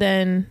about it,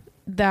 then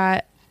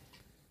that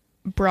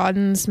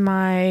broadens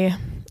my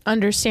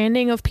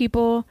understanding of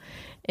people.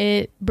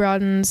 It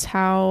broadens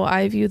how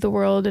I view the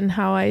world and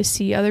how I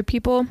see other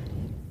people.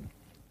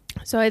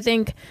 So I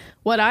think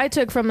what I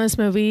took from this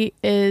movie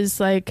is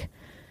it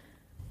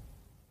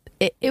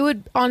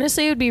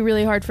would be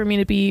really hard for me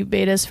to be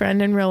Beta's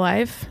friend in real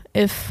life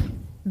if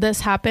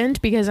this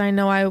happened, because I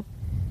know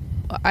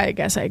I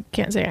guess I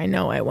can't say I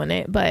know I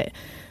wouldn't, but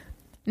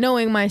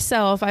knowing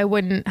myself, I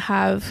wouldn't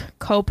have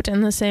coped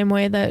in the same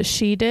way that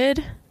she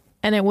did.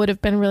 And it would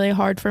have been really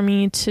hard for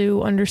me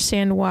to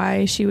understand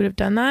why she would have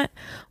done that.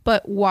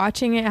 But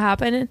watching it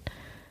happen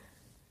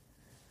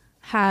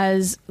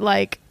has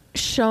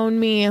shown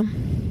me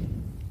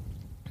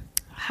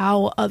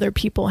how other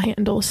people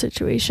handle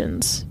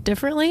situations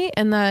differently,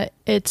 and that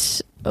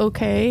it's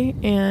okay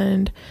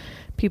and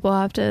people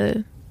have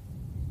to,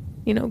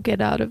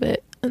 get out of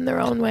it in their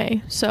own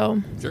way.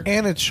 So, sure.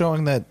 And it's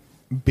showing that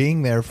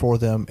being there for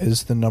them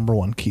is the number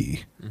one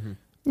key. Mm-hmm.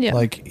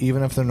 Yeah.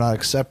 Even if they're not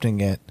accepting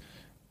it,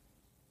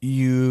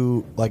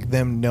 you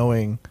them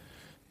knowing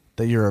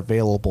that you're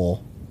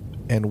available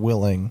and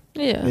willing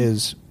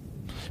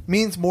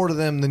means more to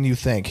them than you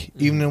think.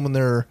 Mm-hmm. Even when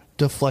they're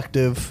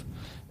deflective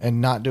and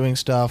not doing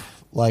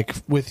stuff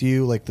with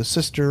you, the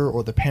sister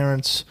or the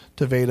parents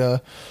to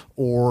Veda,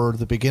 or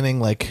the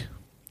beginning,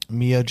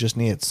 Mia just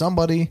needed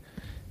somebody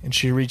and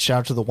she reached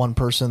out to the one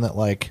person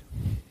that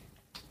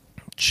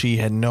she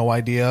had no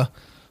idea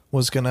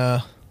was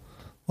gonna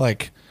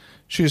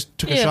she just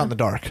took a shot in the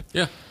dark.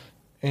 Yeah.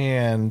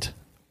 And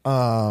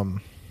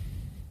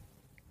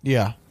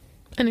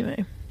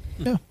anyway.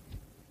 Yeah.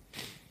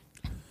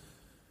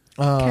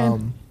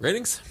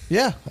 Ratings?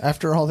 Yeah.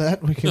 After all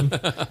that, we can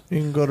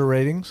go to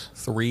ratings.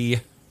 3.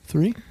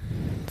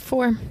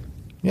 4.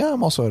 Yeah,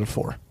 I'm also at a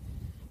 4.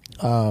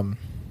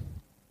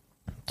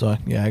 So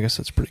yeah, I guess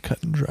that's pretty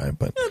cut and dry.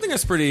 But I think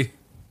that's pretty.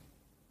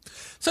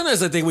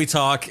 Sometimes I think we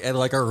talk and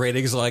our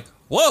ratings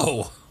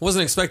whoa,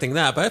 wasn't expecting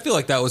that, but I feel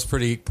like that was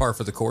pretty par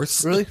for the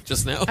course. Really?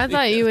 Just now. I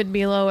thought you would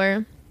be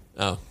lower.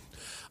 Oh,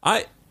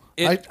 I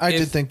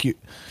did think you.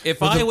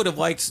 If I would have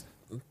liked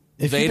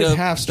if Veda you did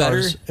half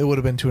stars, better, it would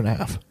have been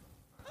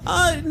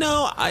 2.5.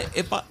 No,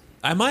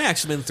 I might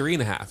actually been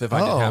 3.5 if I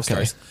did half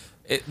stars.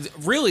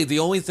 Really, the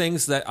only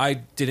things that I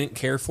didn't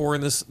care for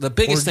in this, the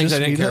biggest things I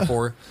didn't care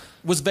for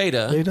was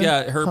Veda.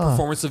 Yeah, her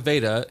performance of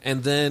Veda,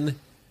 and then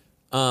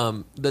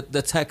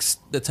the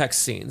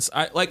text scenes.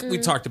 We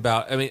talked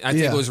about. I mean, I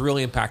think it was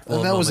really impactful.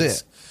 And that was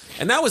it.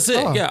 And that was it.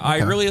 Oh, yeah, okay. I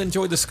really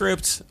enjoyed the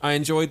script. I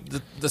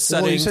enjoyed the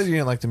setting. Well, you said you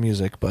didn't like the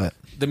music, but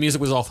the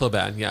music was also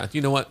bad. Yeah,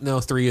 you know what? No,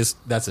 3 is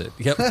that's it.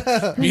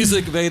 Yep,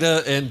 music,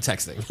 Veda, and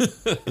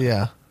texting.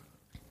 Yeah.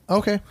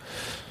 Okay.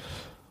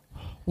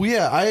 Well,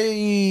 yeah,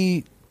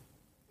 I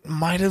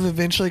might have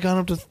eventually gone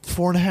up to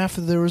 4.5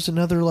 if there was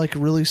another like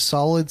really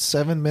solid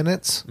 7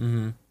 minutes.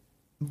 Mm-hmm.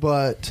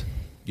 But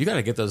you got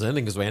to get those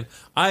endings, man.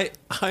 I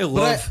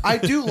love. I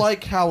do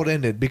like how it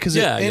ended because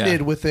it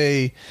ended with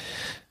a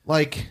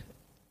like.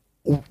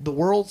 The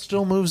world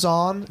still moves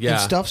on, and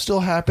stuff still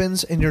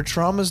happens, and your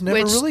trauma's never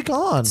really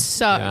gone.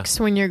 Sucks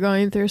when you're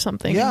going through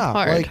something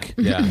hard.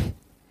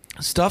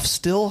 Stuff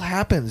still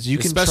happens. You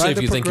Especially can try if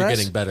to you progress. think you're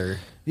getting better.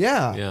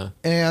 Yeah.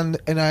 And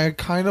I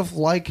kind of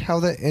like how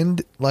that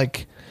end.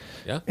 Like,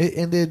 it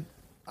ended.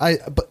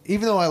 But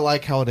even though I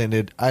like how it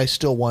ended, I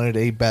still wanted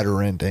a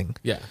better ending.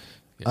 Yeah.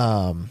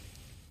 And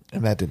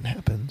that didn't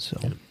happen. So,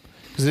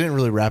 because it didn't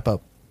really wrap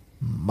up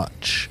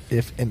much,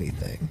 if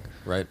anything.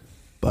 Right.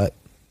 But.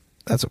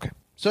 That's okay.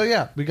 So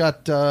yeah, we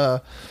got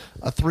a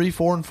 3,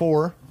 4, and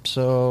 4.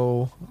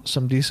 So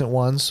some decent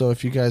ones. So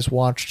if you guys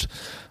watched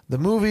the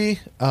movie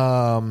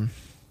or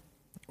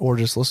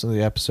just listened to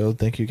the episode,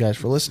 thank you guys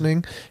for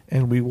listening,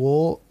 and we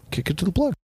will kick it to the plug.